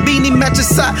 match your beanie, match your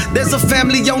sock. There's a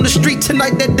family on the street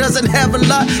tonight that doesn't have a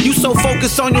lot. You so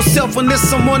focused on yourself when there's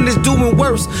someone that's doing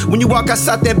worse. When you walk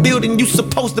outside that building, you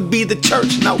supposed to be the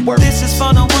church, not work. This is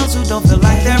for the ones who don't feel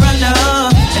like they're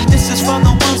enough. And this is for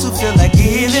the ones who feel like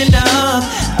giving up.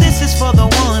 This is for the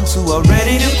ones who are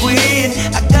ready to quit.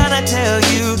 I gotta tell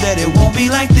you that it won't be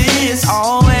like this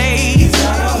always. You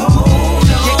gotta hold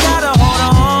on. You gotta hold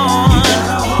on.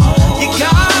 You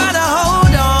gotta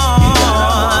hold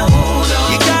on.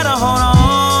 You gotta hold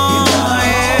on.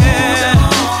 Yeah.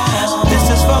 This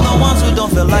is for the ones who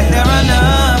don't feel like they're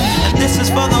enough. And this is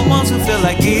for the ones who feel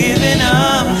like giving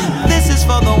up. This is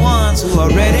for the ones who are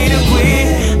ready to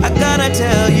quit. I gotta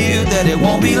tell you that it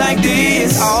won't be like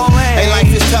this always. Hey, life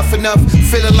is tough enough,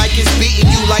 feeling like it's beating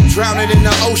you, like drowning in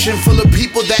the ocean full of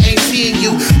people that ain't seeing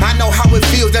you. I know how it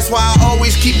feels, that's why I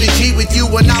always keep the G with you.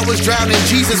 When I was drowning,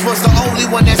 Jesus was the only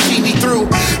one that see me through.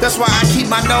 That's why I keep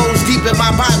my nose deep in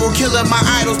my Bible, killing my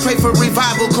idols, pray for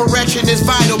revival. Correction is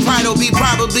vital, pride will be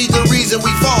probably the reason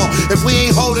we fall. If we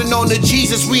ain't holding on to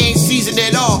Jesus, we ain't seasoned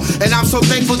at all. And I'm so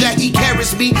thankful that He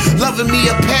carries me, loving me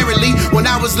apparently. When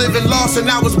I was living lost and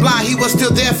I was blind, He was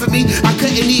still there for me. I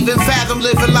couldn't even fathom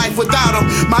living life without Him.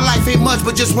 My life ain't much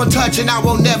but just one touch, and I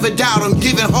won't never doubt Him,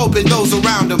 giving hope in those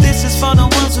around Him. This is for the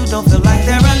ones who don't feel like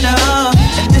they're enough.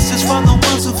 And this is for the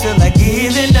ones who feel like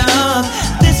giving up.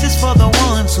 This is for the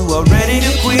ones who are ready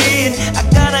to quit. I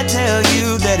gotta tell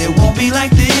you that it won't be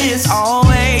like this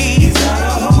always. You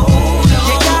gotta hold on.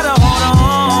 You gotta hold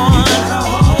on.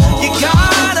 You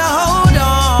gotta hold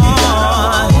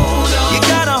on. You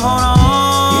gotta hold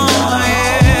on.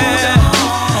 Yeah.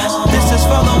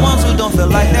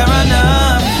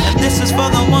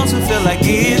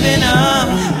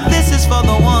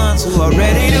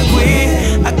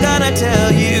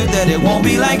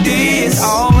 this.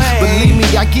 Always. Believe me,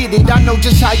 I get it. I know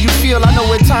just how you feel. I know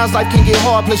at times life can get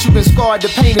hard. Plus you've been scarred. The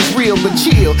pain is real, but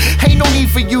chill. Ain't no need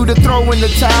for you to throw in the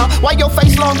towel. Why your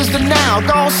face long as the now?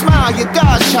 Go on, smile. You're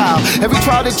God's child. Every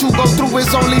trial that you go through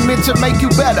is only meant to make you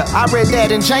better. I read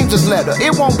that in James's letter.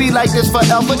 It won't be like this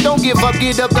forever. Don't give up.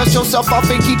 Get up. Dust yourself off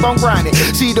and keep on grinding.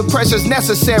 See, the pressure's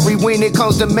necessary when it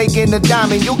comes to making a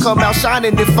diamond. You'll come out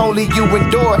shining if only you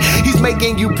endure. He's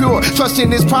making you pure. Trust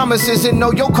in his promises and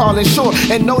know your calling sure.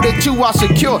 And know that you are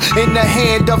secure in the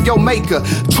hand of your maker.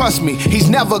 Trust me, he's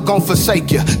never gonna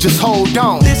forsake you. Just hold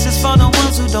on. This is for the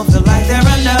ones who don't feel like they're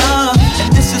enough.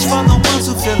 And this is for the ones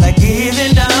who feel like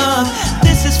giving up.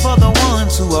 This is for the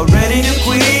ones who are ready to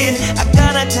quit. I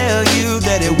gotta tell you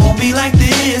that it won't be like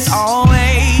this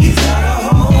always. You gotta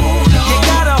hold on. You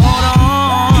gotta hold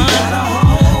on.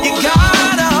 You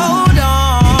gotta hold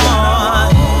on.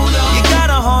 You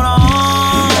gotta hold on.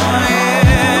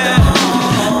 Yeah.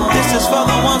 This is for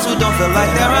the ones who don't feel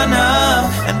like they're enough.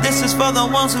 And this is for the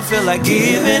ones who feel like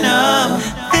giving up.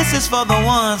 This is for the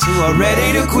ones who are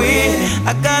ready to quit.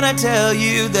 I gotta tell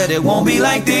you that it won't be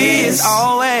like this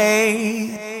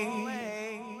always.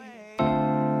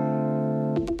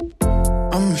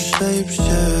 I'm a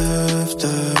shapeshifter.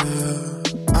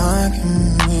 I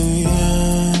can be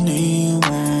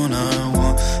anyone I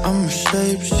want. I'm a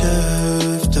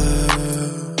shapeshifter.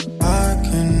 I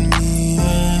can be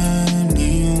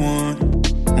anyone.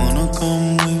 Wanna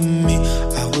come with me?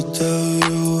 I will tell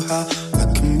you how. I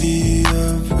can be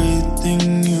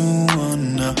everything you want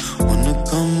now. Wanna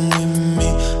come with me?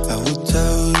 I will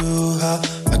tell you how.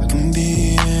 I can be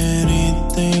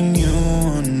anything you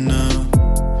want now.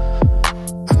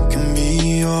 I can be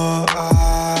your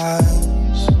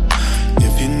eyes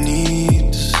if you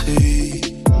need to see.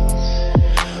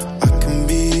 I can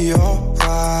be your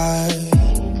pride.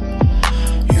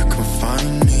 You can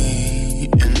find me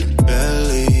in the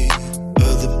belly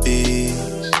of the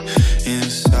beast,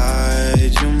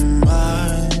 inside your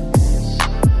mind.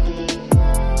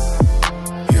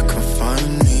 You can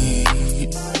find me,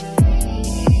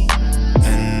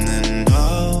 and then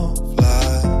I'll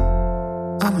fly.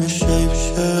 I'm a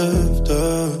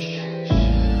shapeshifter.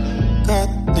 Got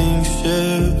things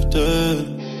shifted.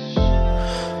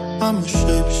 I'm a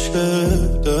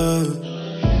shapeshifter.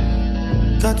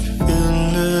 Got you feeling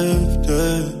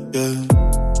lifted, yeah.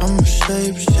 I'm a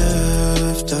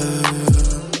shapeshifter.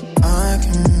 I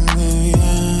can be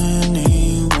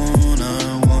anyone I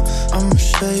want. I'm a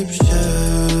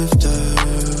shapeshifter.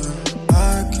 I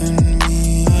can be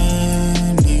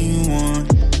anyone.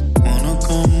 Wanna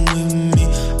come with me?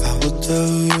 I will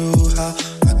tell you how.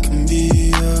 I can be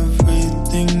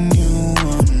everything you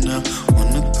want now.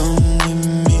 Wanna come with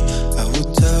me? I will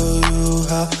tell you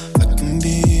how. I can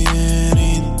be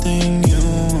anything you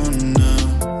want now.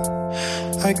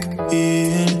 I could be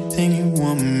anything you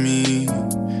want me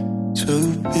to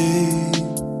be.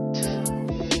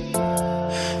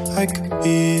 I could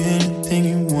be anything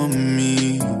you want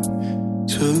me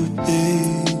to be.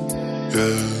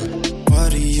 Yeah. What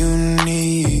do you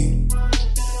need?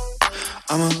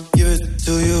 I'ma give it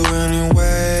to you any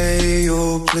way you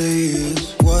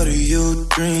please. What do you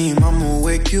dream? I'ma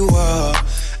wake you up,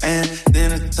 and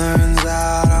then it turns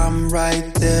out I'm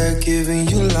right there giving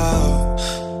you love.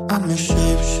 I'm a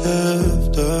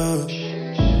shapeshifter.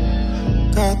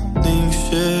 Got things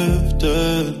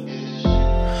shifted.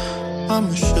 I'm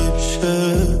a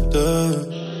shapeshifter.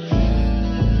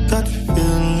 Got you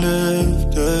feeling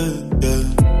lifted, yeah.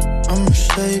 I'm a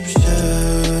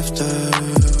shapeshifter.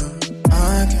 I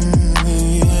can be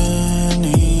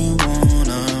anyone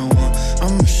I want.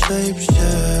 I'm a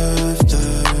shapeshifter.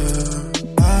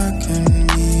 I can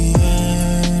be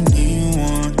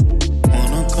anyone.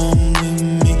 Wanna come with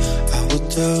me? I will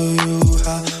tell you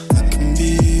how. I can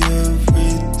be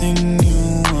everything you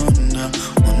want now.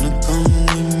 Wanna come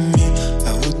with me? I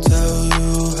will tell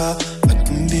you how. I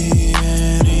can be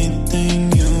anything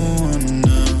you want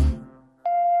now.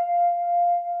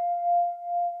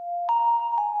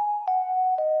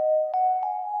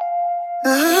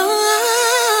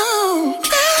 Oh,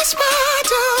 that's why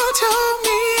you told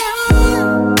me.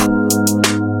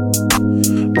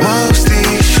 Most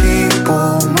these sheep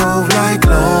will move like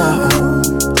lambs.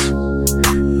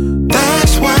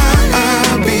 That's why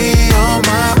I'll be on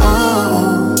my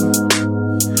own.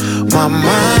 My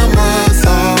mama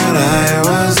thought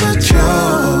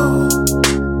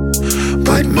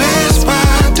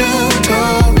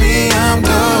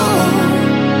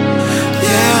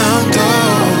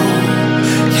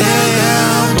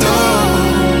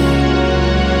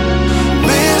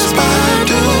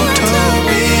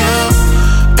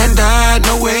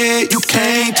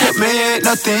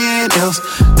nothing else.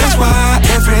 That's why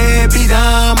every beat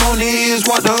I'm on is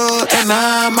water and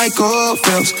I'm Michael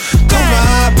Phelps. Told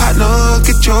my partner,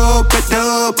 get your bread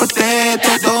up, but that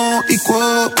don't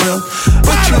equal well.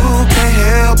 But you can't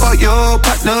help all your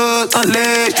partners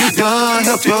unless you done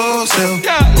help yourself.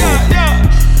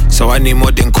 So I need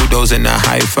more than kudos and a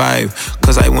high five,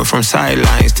 cause I went from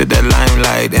sidelines to the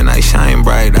limelight, and I shine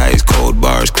bright, ice cold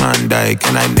bars, Klondike,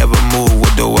 and I never move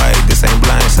with the white, this ain't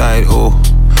blindside, oh.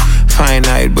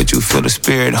 Finite, but you feel the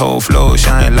spirit, whole flow,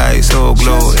 shine light, so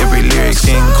glow. Every lyric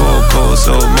sing cold, cold,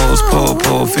 so most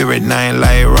po, fear it, 9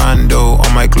 light, rondo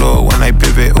on my glow when I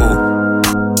pivot, oh.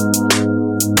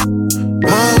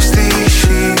 Most these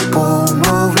sheep will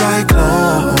move like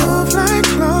clones.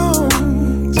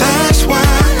 That's why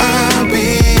I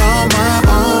be on my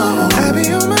own.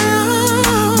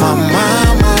 My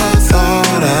mama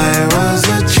thought I was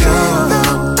a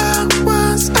joke,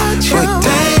 but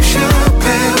Dave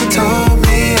Chappelle told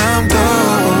me I'm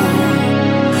dope.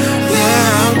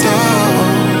 Yeah, I'm dope.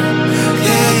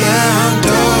 Yeah, I'm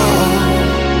dope.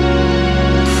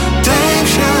 Dave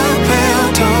Chappelle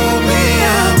told me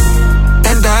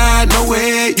and I know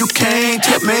it, you can't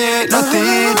tell me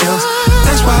nothing else.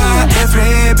 That's why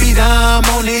every beat I'm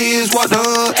on is water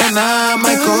and I'm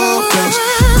Michael Phelps.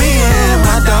 Me and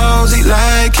my dogs eat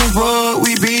like kings, but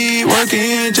we be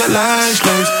working just like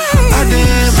slaves. I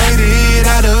done made it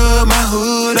out of my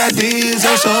hood, I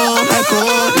deserve some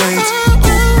accolades.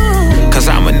 Cause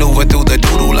I maneuver through the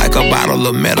doodle like a bottle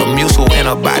of Metamucil in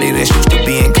a body that's used to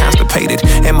being constipated.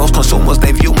 And most consumers,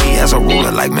 they view me as a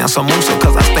ruler like Mansa Musa,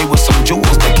 cause I stay with some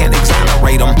jewels that can't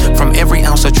exonerate them from every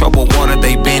ounce of troubled water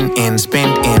they been in,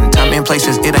 spend in time in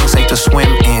places it ain't safe to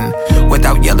swim in.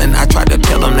 Without yelling, I try to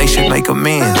tell them they should make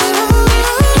amends.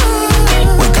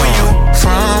 Where you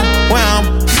from? Where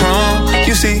I'm from,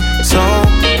 you see so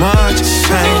much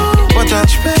pain, but the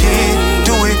kid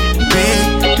do it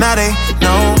big. Now they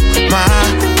know my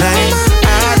name.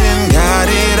 I done got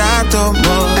it out the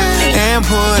mud and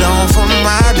put on for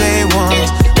my day ones.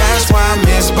 That's why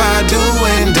Miss Badu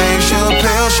and Dave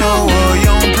Chappelle show up. You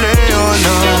don't play your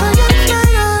love.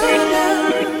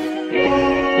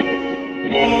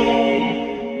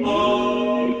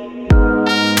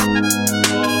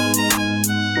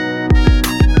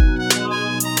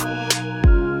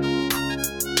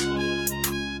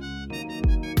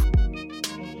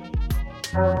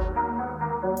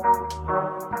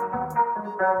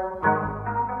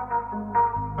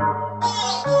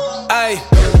 Ay,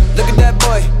 look at that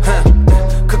boy,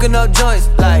 cooking up joints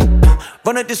like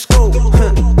run at the school,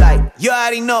 like you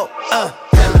already know,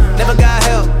 never got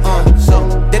help, so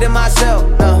did it myself,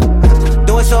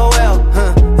 doing so well,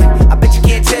 I bet you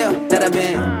can't tell that I've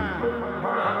been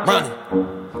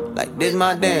running, like this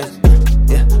my dance,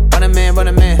 yeah, running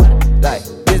man, like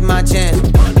this my chance,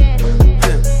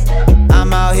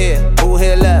 I'm out here, who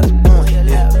here left,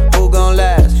 who gon'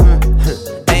 last,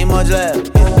 ain't much left.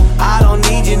 I don't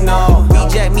need you, no.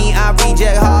 Reject me, I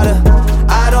reject harder.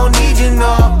 I don't need you,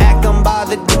 no. Act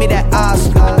unbothered, give me that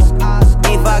Oscar.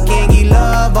 If I can't get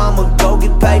love, I'ma go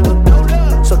get paper.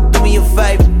 So do me a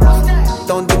favor,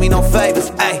 don't do me no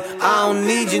favors. Ay, I don't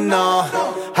need you, no.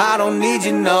 I don't need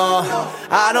you, no.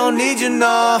 I don't need you,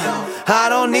 no. I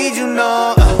don't need you,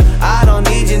 no. I don't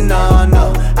need you, no,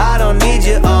 no. I don't need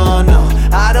you, oh no.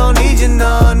 I don't need you,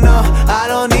 no, no. I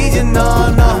don't need you,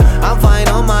 no, no. I'm fine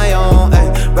on my own, ay.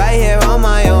 Right here on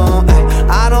my own, ay.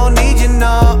 I don't need you,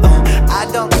 no. I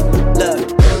don't,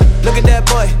 look at that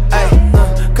boy,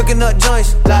 ay. Cooking up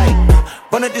joints, like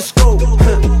run at the school,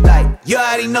 like you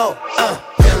already know,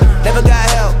 never got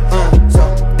help, so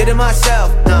did it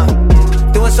myself,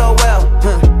 doing so well,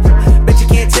 bet you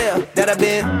can't tell that I've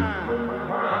been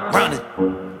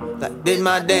running, like this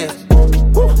my dance,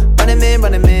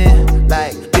 running man,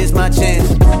 like this my chance,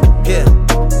 yeah,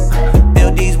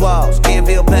 build these walls, can't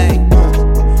feel pain,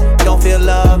 don't feel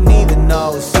love neither,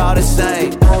 no, it's all the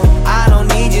same, I don't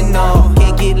need you, no,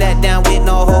 can't get let down with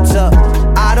no hopes up,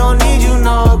 I don't need you,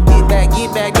 no, get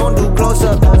back, don't do close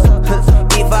up,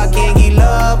 if I can't get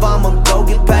love, I'ma go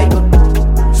get paper,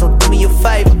 so do me a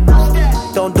favor,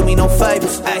 don't do me no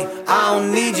favors, ay, I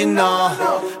don't need you, no,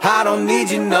 I don't need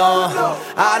you, no,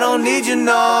 I don't need you,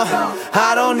 no,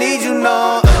 I don't need you,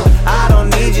 no, I don't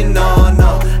need you, no,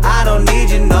 no, I don't need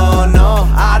you, no, no,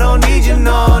 I don't need you,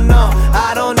 no, no,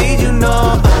 I don't need you,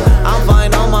 no, I'm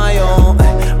fine on my own,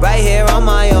 right here on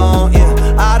my own,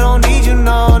 yeah, I don't need you,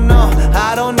 no, no,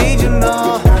 I don't need you,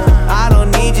 no, I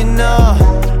don't need you, no,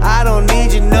 I don't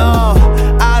need you, no,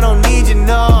 I don't need you,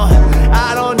 no,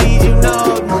 I don't need you, no,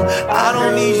 I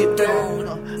don't need you,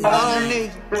 I don't need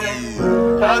you,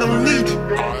 I don't need you,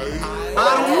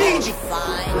 I don't need you,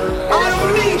 I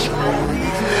don't need you.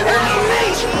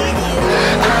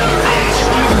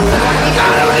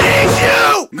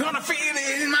 Gonna feel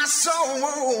it in my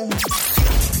soul.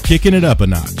 Kicking it up a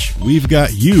notch, we've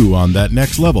got you on that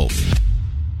next level.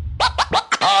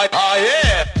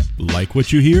 Yeah. Like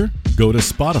what you hear? Go to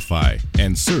Spotify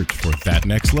and search for That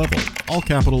Next Level, all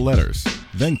capital letters.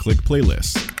 Then click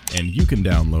Playlists, and you can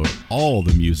download all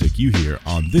the music you hear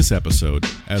on this episode,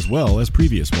 as well as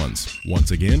previous ones. Once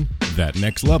again, That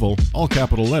Next Level, all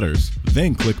capital letters.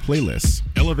 Then click Playlists.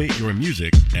 Elevate your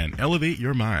music and elevate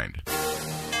your mind.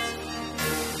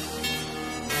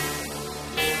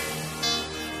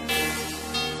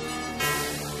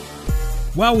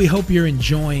 Well, we hope you're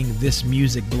enjoying this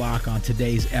music block on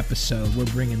today's episode. We're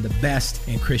bringing the best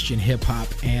in Christian hip-hop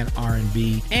and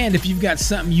R&B. And if you've got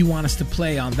something you want us to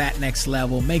play on That Next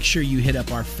Level, make sure you hit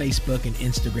up our Facebook and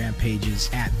Instagram pages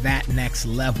at That Next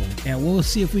Level. And we'll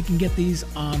see if we can get these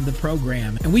on the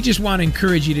program. And we just want to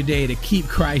encourage you today to keep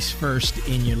Christ first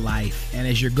in your life. And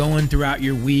as you're going throughout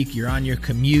your week, you're on your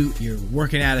commute, you're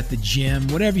working out at the gym,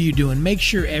 whatever you're doing, make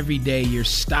sure every day you're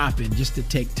stopping just to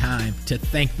take time to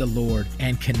thank the Lord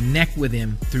and connect with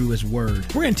him through his word.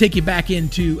 We're going to take you back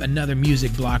into another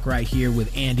music block right here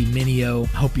with Andy Mineo.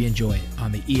 Hope you enjoy it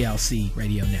on the ELC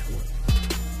Radio Network.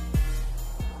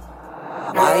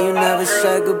 Why you never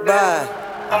say goodbye?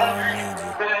 I don't need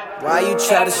you. Why you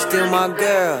try to steal my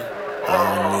girl?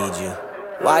 I don't need you.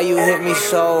 Why you hit me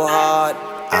so hard?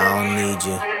 I don't need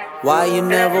you. Why you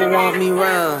never want me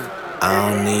round? I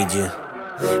don't need you.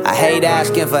 I hate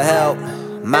asking for help.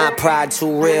 My pride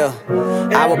too real.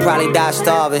 I would probably die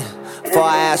starving before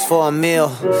I ask for a meal.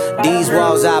 These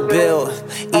walls I built,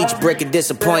 each brick a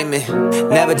disappointment.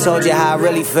 Never told you how I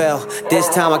really felt. This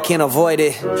time I can't avoid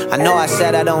it. I know I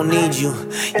said I don't need you.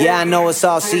 Yeah, I know it's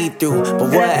all see-through.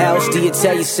 But what else do you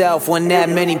tell yourself when that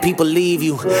many people leave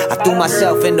you? I threw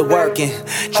myself into working,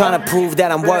 trying to prove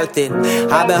that I'm worth it.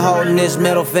 I've been holding this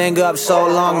middle finger up so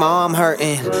long, my arm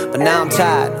hurting. But now I'm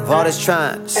tired of all this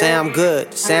trying. Say I'm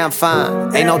good, say I'm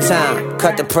fine. Ain't no time,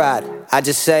 cut the pride, I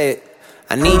just say it.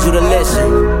 I need you to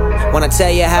listen. When I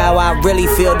tell you how I really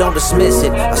feel, don't dismiss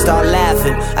it. I start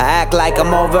laughing, I act like I'm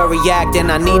overreacting.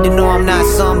 I need to know I'm not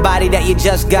somebody that you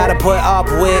just gotta put up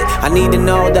with. I need to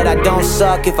know that I don't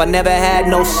suck if I never had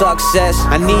no success.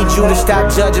 I need you to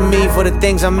stop judging me for the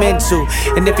things I'm into.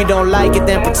 And if you don't like it,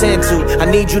 then pretend to. I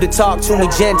need you to talk to me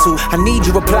gentle. I need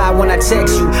you to reply when I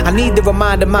text you. I need the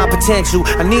reminder of my potential.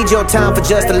 I need your time for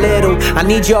just a little. I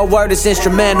need your word, it's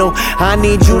instrumental. I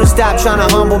need you to stop trying to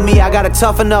humble me. I got a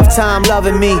tough enough time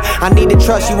loving me. I need to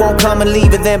trust you won't come and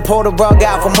leave it, then pull the rug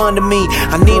out from under me.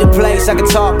 I need a place I can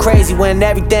talk crazy when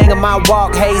everything in my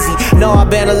walk hazy. Know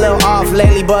I've been a little off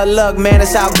lately, but look, man,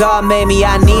 that's how God made me.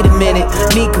 I need a minute,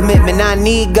 need commitment, I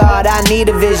need God, I need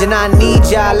a vision, I need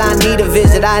y'all, I need a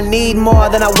visit, I need more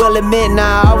than I will admit.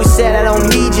 Now I always said I don't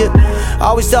need you,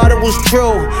 always thought it was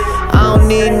true. I don't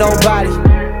need nobody,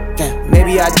 damn,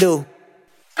 maybe I do.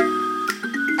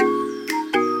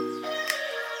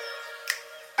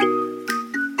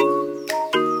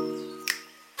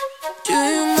 Do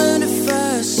you mind if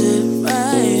I sit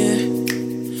right here?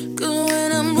 'Cause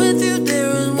when I'm with you, there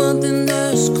is one thing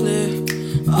that's clear.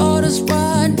 All this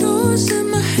wide noise in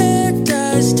my head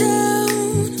dies down.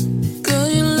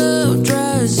 'Cause your love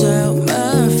dries out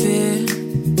my fear.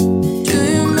 Do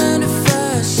you mind if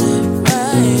I sit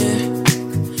right here?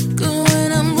 'Cause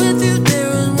when I'm with you,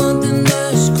 there is one thing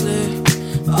that's clear.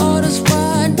 All this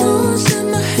wide noise in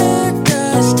my head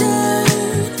dies down.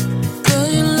 'Cause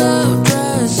your love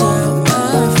dries out.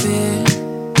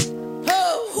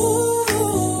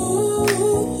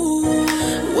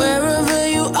 Wherever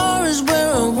you are is where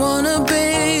I wanna be.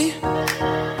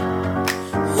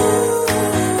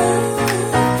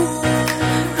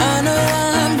 I know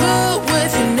I'm good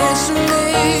with you next to me.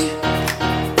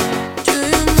 Do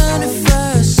you mind if I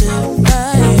sit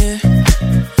right here?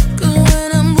 'Cause when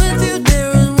I'm with you,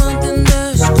 there is one thing that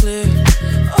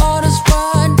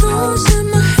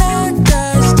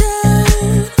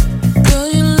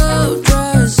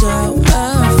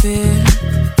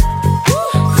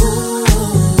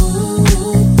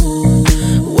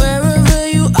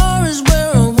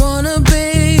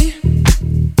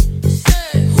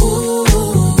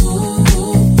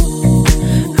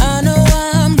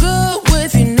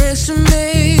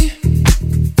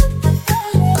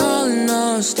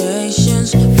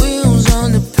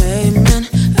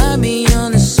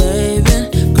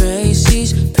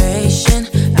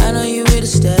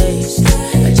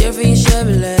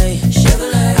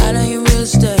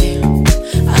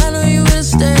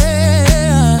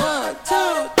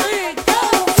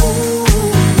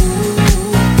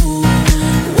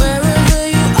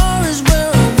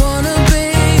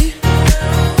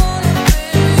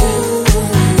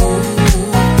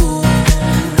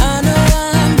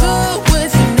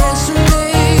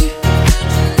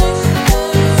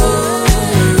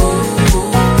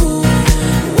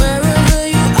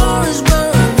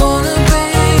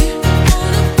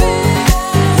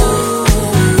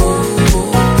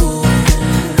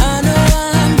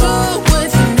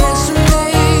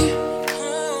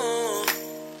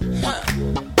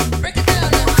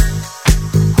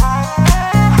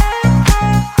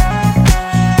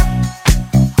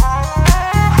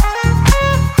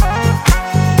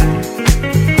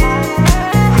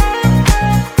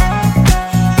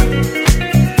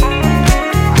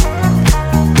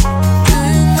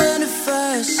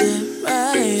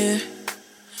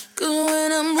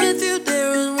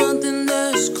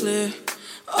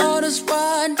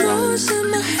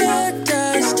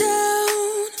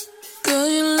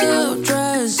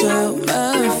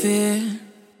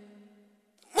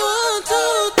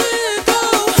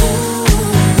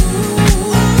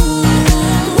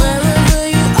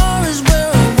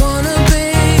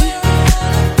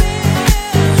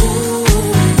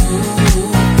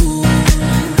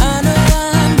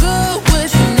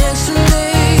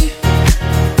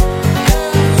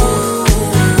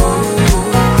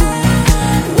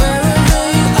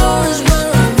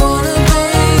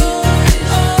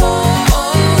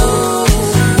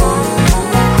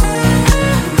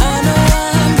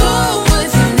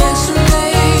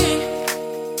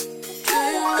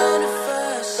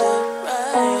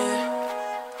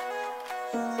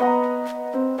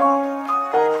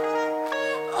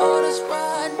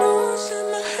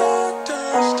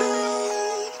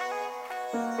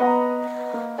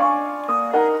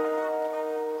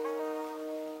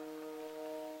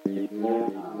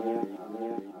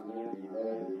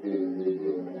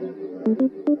Disturbing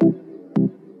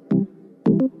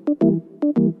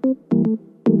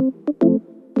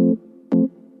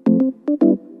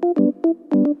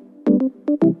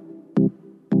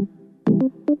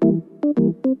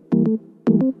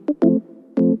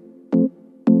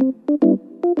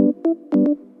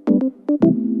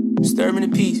the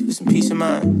peace with some peace of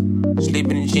mind.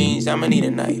 Sleeping in jeans, I'ma need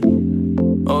a night.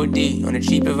 OD on the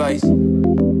cheap advice.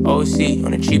 OC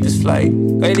on the cheapest flight.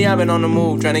 Lately I've been on the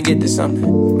move trying to get to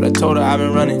something, but I told her I've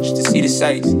been running just to see the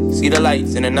sights, see the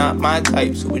lights, and they're not my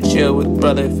type. So we chill with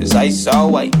brother if it's ice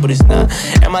all white, but it's not.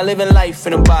 Am I living life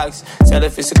in a box? Tell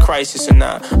if it's a crisis or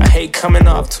not. I hate coming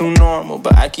off too normal,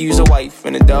 but I could use a wife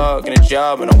and a dog and a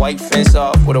job and a white fence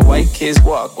off where the white kids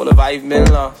walk. Well, if I've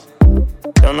been lost,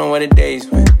 don't know where the days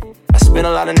went. I spent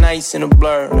a lot of nights in a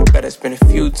blur, and I bet I spent a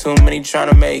few too many trying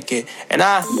to make it. And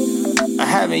I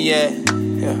haven't yet,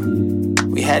 yeah.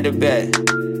 We had to bet.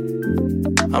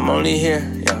 I'm only here,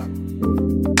 yeah.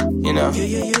 You know,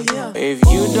 if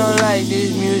you don't like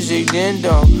this music, then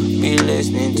don't be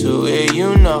listening to it.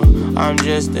 You know, I'm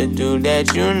just a dude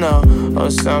that you know, or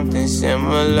something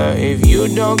similar. If you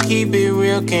don't keep it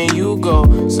real, can you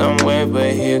go somewhere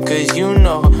but here? Cause you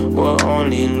know we're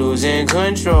only losing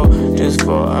control just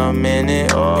for a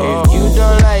minute. Oh, if you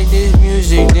don't like this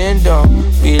music, then don't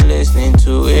be listening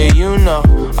to it. You know,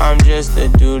 I'm just a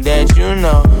dude that you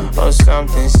know, or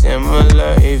something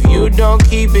similar. If you don't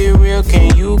keep it real,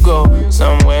 can you go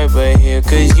somewhere but here?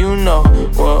 Cause you know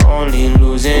we're only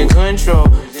losing control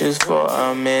just for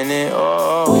a minute.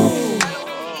 Oh,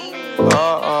 oh,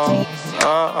 oh,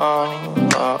 oh,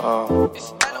 oh,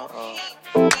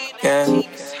 oh. Yeah, yeah.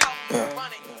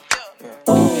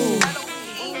 Oh,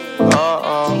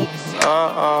 oh,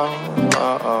 oh,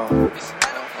 oh, oh.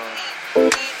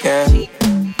 Yeah, yeah.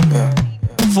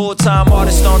 Full-time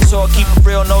artist on tour, keep it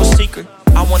real, no secret.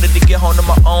 I wanted to get home to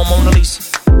my own Mona Lisa.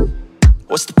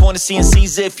 What's the point of seeing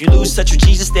Caesar if you lose touch with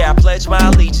Jesus? There I pledge my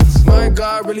allegiance. My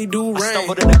God really do reign. I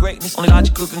stumbled into greatness. Only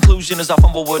logical conclusion is I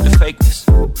fumble with the fakeness.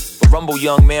 But rumble,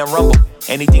 young man, rumble.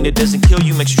 Anything that doesn't kill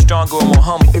you makes you stronger or more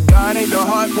humble. If God ain't the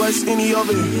heart, what's any of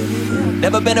it?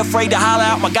 Never been afraid to holler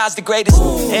out, my God's the greatest.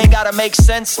 Ain't gotta make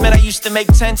sense, man, I used to make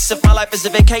tents. If my life is a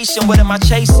vacation, what am I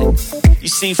chasing? You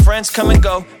see, friends come and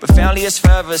go, but family is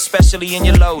forever, especially in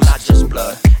your lows. Not just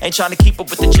blood. Ain't trying to keep up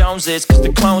with the Joneses, cause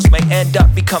the clones may end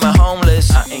up becoming homeless.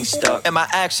 I ain't stuck, and my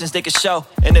actions, they can show.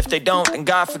 And if they don't, then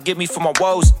God forgive me for my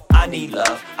woes. I need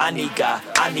love, I need God,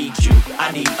 I need you,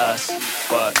 I need us.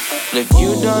 But if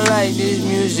you don't like this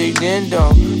music, then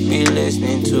don't be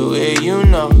listening to it. You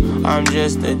know, I'm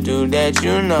just a dude that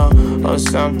you know, or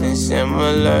something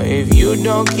similar. If you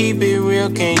don't keep it real,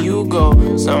 can you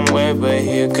go somewhere but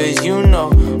here? Cause you know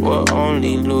we're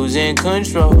only losing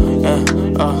control.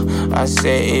 I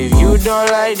say if you don't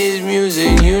like this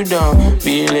music, you don't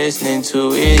be listening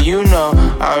to it. You know,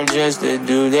 I'm just a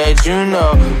dude that you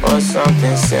know, or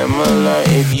something similar.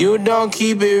 If you don't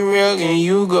keep it real, can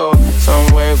you go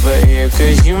somewhere but here?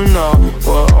 Cause you know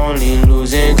we're only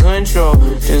losing control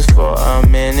just for a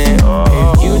minute.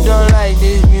 Oh, if you don't like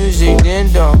this music,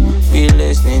 then don't be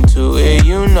listening to it.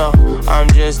 You know, I'm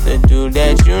just a dude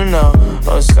that you know,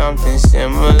 or something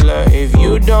similar. If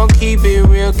you don't keep it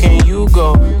real, can you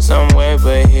go somewhere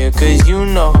but here? Cause you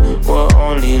know we're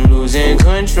only losing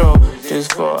control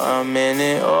just for a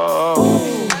minute. Oh,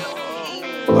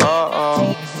 oh,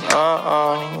 oh,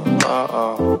 oh, oh,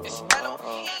 oh.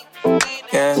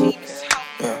 Yeah, yeah.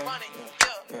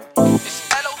 Oh,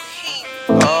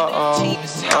 oh,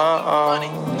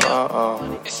 oh,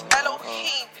 oh.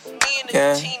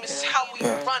 Yeah, yeah.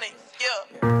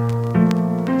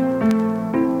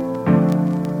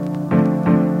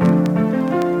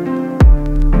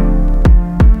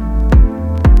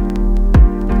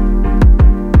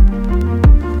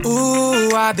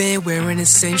 I've been wearing the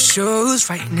same shoes,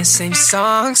 writing the same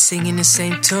songs, singing the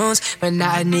same tunes.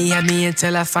 Monotony had me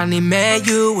until I finally met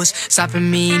you. Was stopping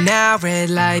me now, red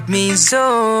light means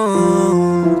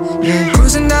zoom. Yeah,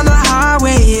 cruising down the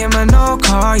highway in my no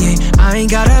car, yeah. I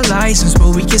ain't got a license,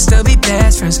 but we can still be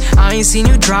best friends. I ain't seen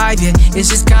you drive yet, it's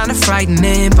just kinda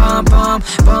frightening. Bum, bum,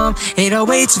 bum,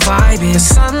 808's vibing. The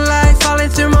sunlight falling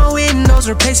through my windows,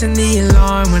 replacing the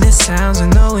alarm when it sounds in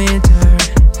the winter.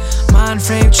 Mind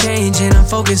frame changing, I'm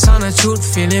focused on the truth.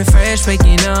 Feeling fresh,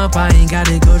 waking up, I ain't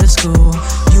gotta go to school.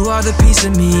 You are the piece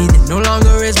of me that no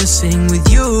longer is missing with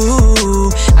you.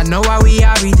 I know why we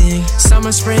are breathing.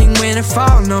 Summer, spring, winter,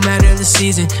 fall, no matter the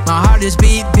season. My heart is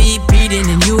beat, beat, beating,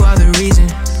 and you are the reason.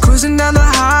 Cruising down the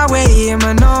highway in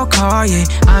my no car, yeah.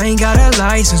 I ain't got a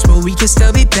license, but we can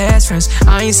still be best friends.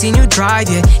 I ain't seen you drive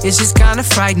yet, it's just kinda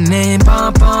frightening.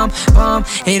 Bum, bum, bum,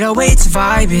 808's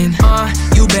vibing.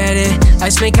 You bet it,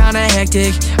 life's been kinda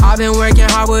hectic. I've been working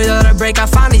hard without a break, I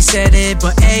finally said it.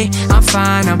 But hey, I'm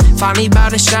fine, I'm finally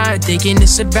about to shine. Thinking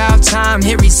it's about time,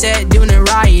 hit reset, doing it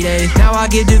right, eh. Now I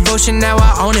get devotion, now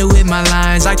I own it with my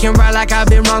lines. I can write like I've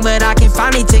been wrong, but I can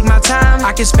finally take my time.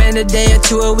 I can spend a day or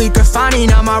two a week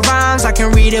refining all my rhymes. I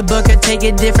can read a book or take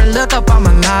a different look up on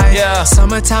my life. Yeah,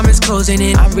 summertime is closing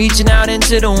in, I'm reaching out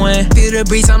into the wind. Feel the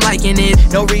breeze, I'm liking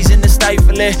it. No reason to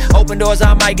stifle it. Open doors,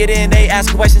 I might get in. They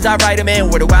ask questions, I write them in.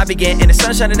 Where do I begin? And the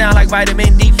sun shining down like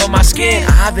vitamin D for my skin.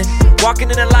 I've been walking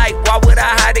in the light, why would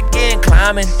I hide again?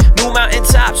 Climbing new mountain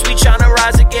tops, we tryna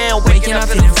rise again. Waking up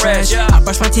feeling fresh, I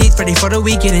brush my teeth, ready for the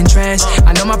weekend and dress.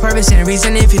 I know my purpose and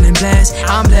reason and feeling blessed.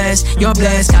 I'm blessed, you're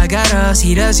blessed, God got us,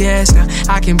 he does, yes. Now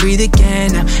I can breathe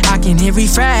again, now I can hit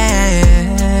refresh.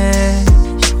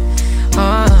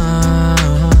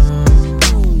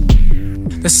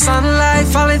 The sunlight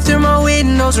falling through my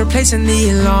windows, replacing the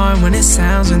alarm when it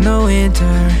sounds in the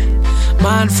winter.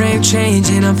 Mind frame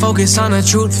changing, I'm focused on the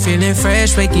truth. Feeling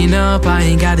fresh, waking up, I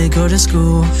ain't gotta go to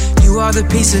school. You are the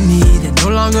piece of me that no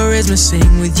longer is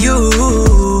missing. With you,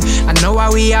 I know why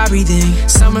we are breathing.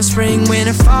 Summer, spring,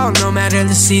 winter, fall, no matter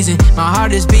the season. My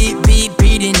heart is beat,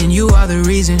 beating, and you are the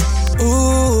reason.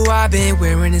 Ooh, I've been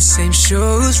wearing the same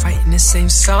shoes, writing the same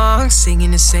songs,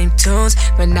 singing the same tunes.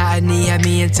 Monotony had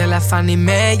me until I finally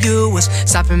met you. What's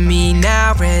stopping me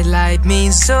now? Red light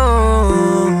means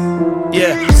soon.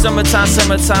 Yeah,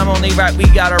 summertime, only right we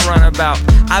gotta run about.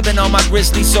 I've been on my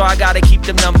grizzly, so I gotta keep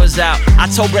them numbers out. I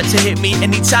told Brett to hit me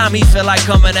anytime he feel like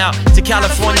coming out to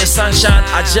California sunshine.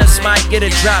 I just might get a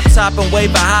drop top and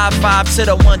wave a high five to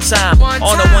the one time.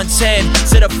 On the 110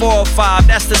 to the 405,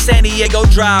 that's the San Diego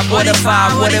drive. What if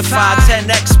I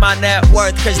 10x my net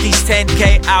worth? Cause these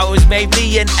 10K hours made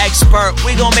me an expert.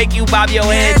 We gon' make you bob your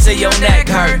head till your neck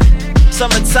hurt.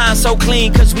 Summertime so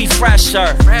clean cause we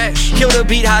fresher. Kill the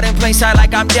beat hot in plain sight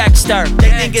like I'm Dexter. They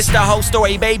think it's the whole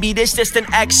story, baby, this just an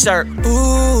excerpt.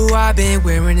 Ooh, I've been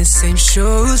wearing the same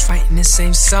shoes, writing the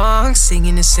same songs,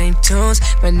 singing the same tunes.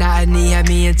 Monotony had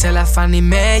me until I finally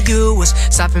met you. What's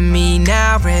stopping me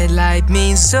now? Red light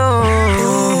means soon.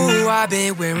 Ooh, I've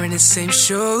been wearing the same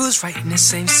shoes, writing the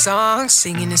same songs,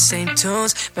 singing the same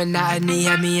tunes. Monotony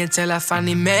had me until I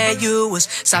finally met you. What's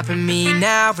stopping me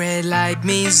now? Red light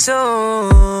means soon.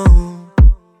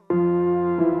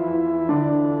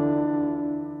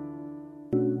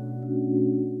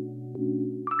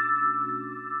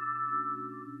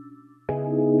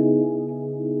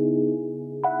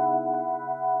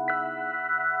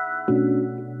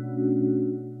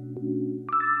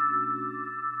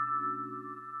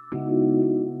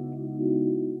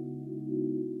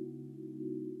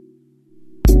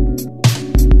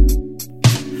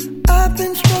 I've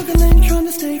been struggling, trying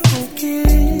to stay focused.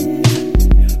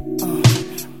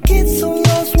 Get so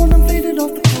lost when I'm faded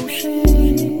off the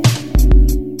ocean.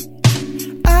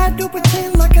 I do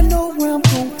pretend like I know where I'm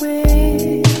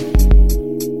going.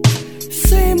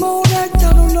 Same old act,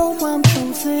 I don't know why I'm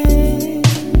chosen.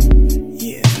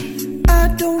 Yeah, I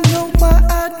don't know why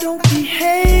I don't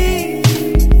behave.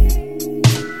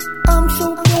 I'm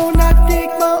so grown, I dig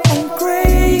my own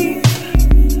grave.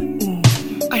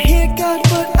 I hear God,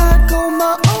 but I go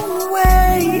my own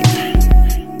way.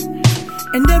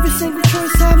 And every single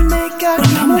choice I make, I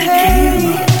know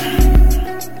hate.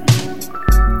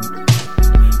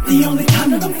 The only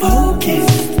time that I'm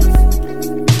focused,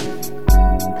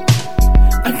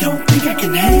 I don't think I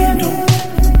can handle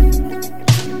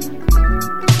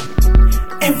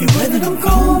everywhere that I'm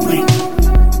going.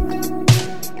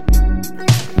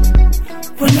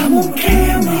 When I'm on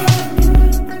camera,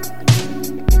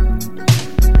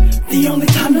 the only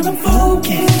time that I'm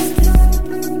focused,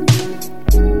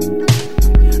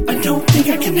 I don't think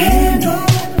I can handle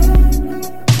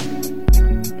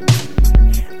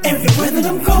everywhere that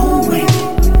I'm going.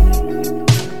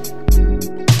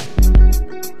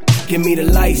 Give me the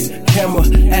lights, camera,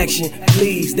 action,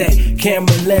 please. That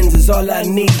camera lens is all I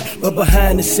need. But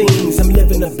behind the scenes, I'm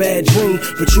living a bad dream.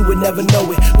 But you would never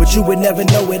know it, but you would never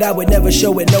know it. I would never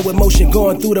show it, no emotion.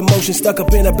 Going through the motion, stuck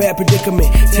up in a bad predicament.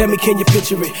 Tell me, can you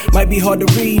picture it? Might be hard to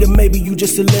read, or maybe you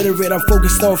just illiterate. I'm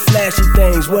focused on flashy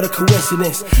things, what a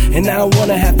coincidence. And I don't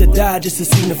wanna have to die just to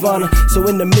see Nirvana. So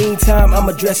in the meantime, I'm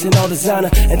addressing all designer.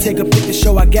 And take a pic to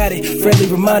show I got it. Friendly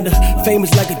reminder,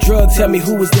 famous like a drug. Tell me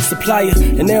who was the supplier.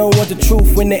 And they don't want the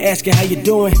truth when they ask you you, how you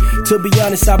doing? To be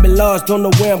honest, I've been lost, don't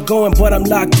know where I'm going, but I'm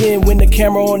locked in when the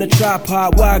camera on the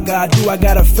tripod. Why, God, do I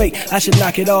got a fake? I should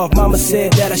knock it off. Mama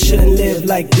said that I shouldn't live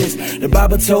like this. The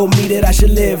Bible told me that I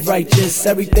should live righteous.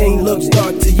 Everything looks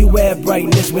dark till you add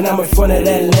brightness. When I'm in front of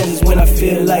that lens, when I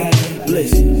feel like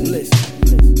bliss.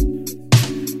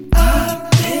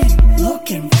 I've been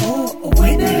looking for a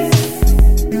witness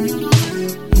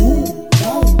who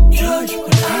won't judge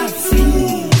what I've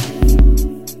seen.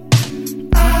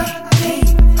 I think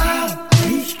I've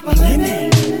reached my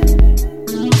limit.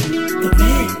 The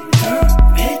bigger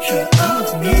picture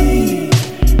of me.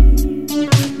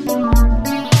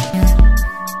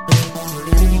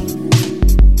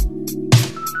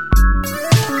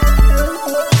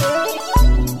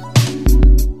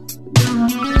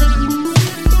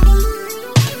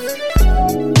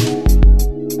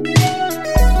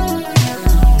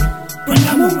 When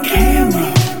I'm on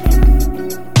camera,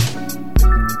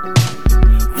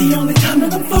 the only time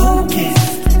that I'm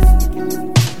focused,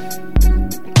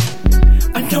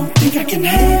 I don't think I can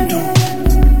handle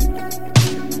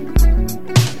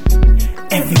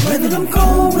everywhere that I'm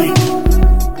going.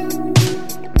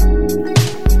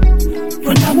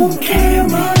 When I'm on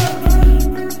camera,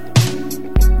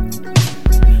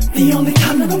 the only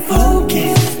time that I'm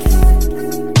focused,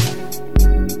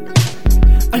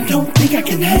 I don't think I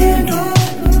can handle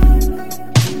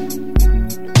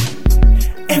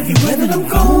everywhere that I'm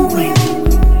going.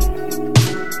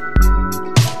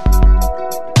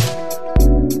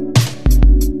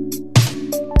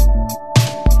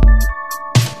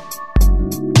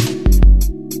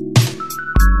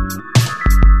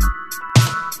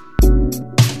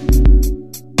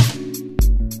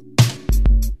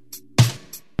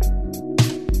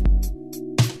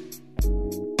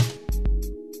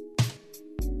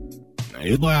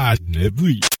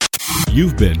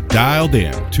 You've been dialed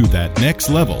in to That Next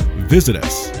Level. Visit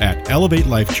us at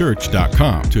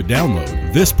ElevateLifeChurch.com to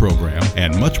download this program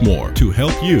and much more to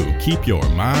help you keep your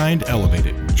mind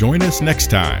elevated. Join us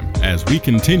next time as we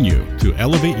continue to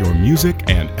elevate your music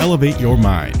and elevate your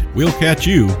mind. We'll catch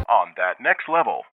you on That Next Level.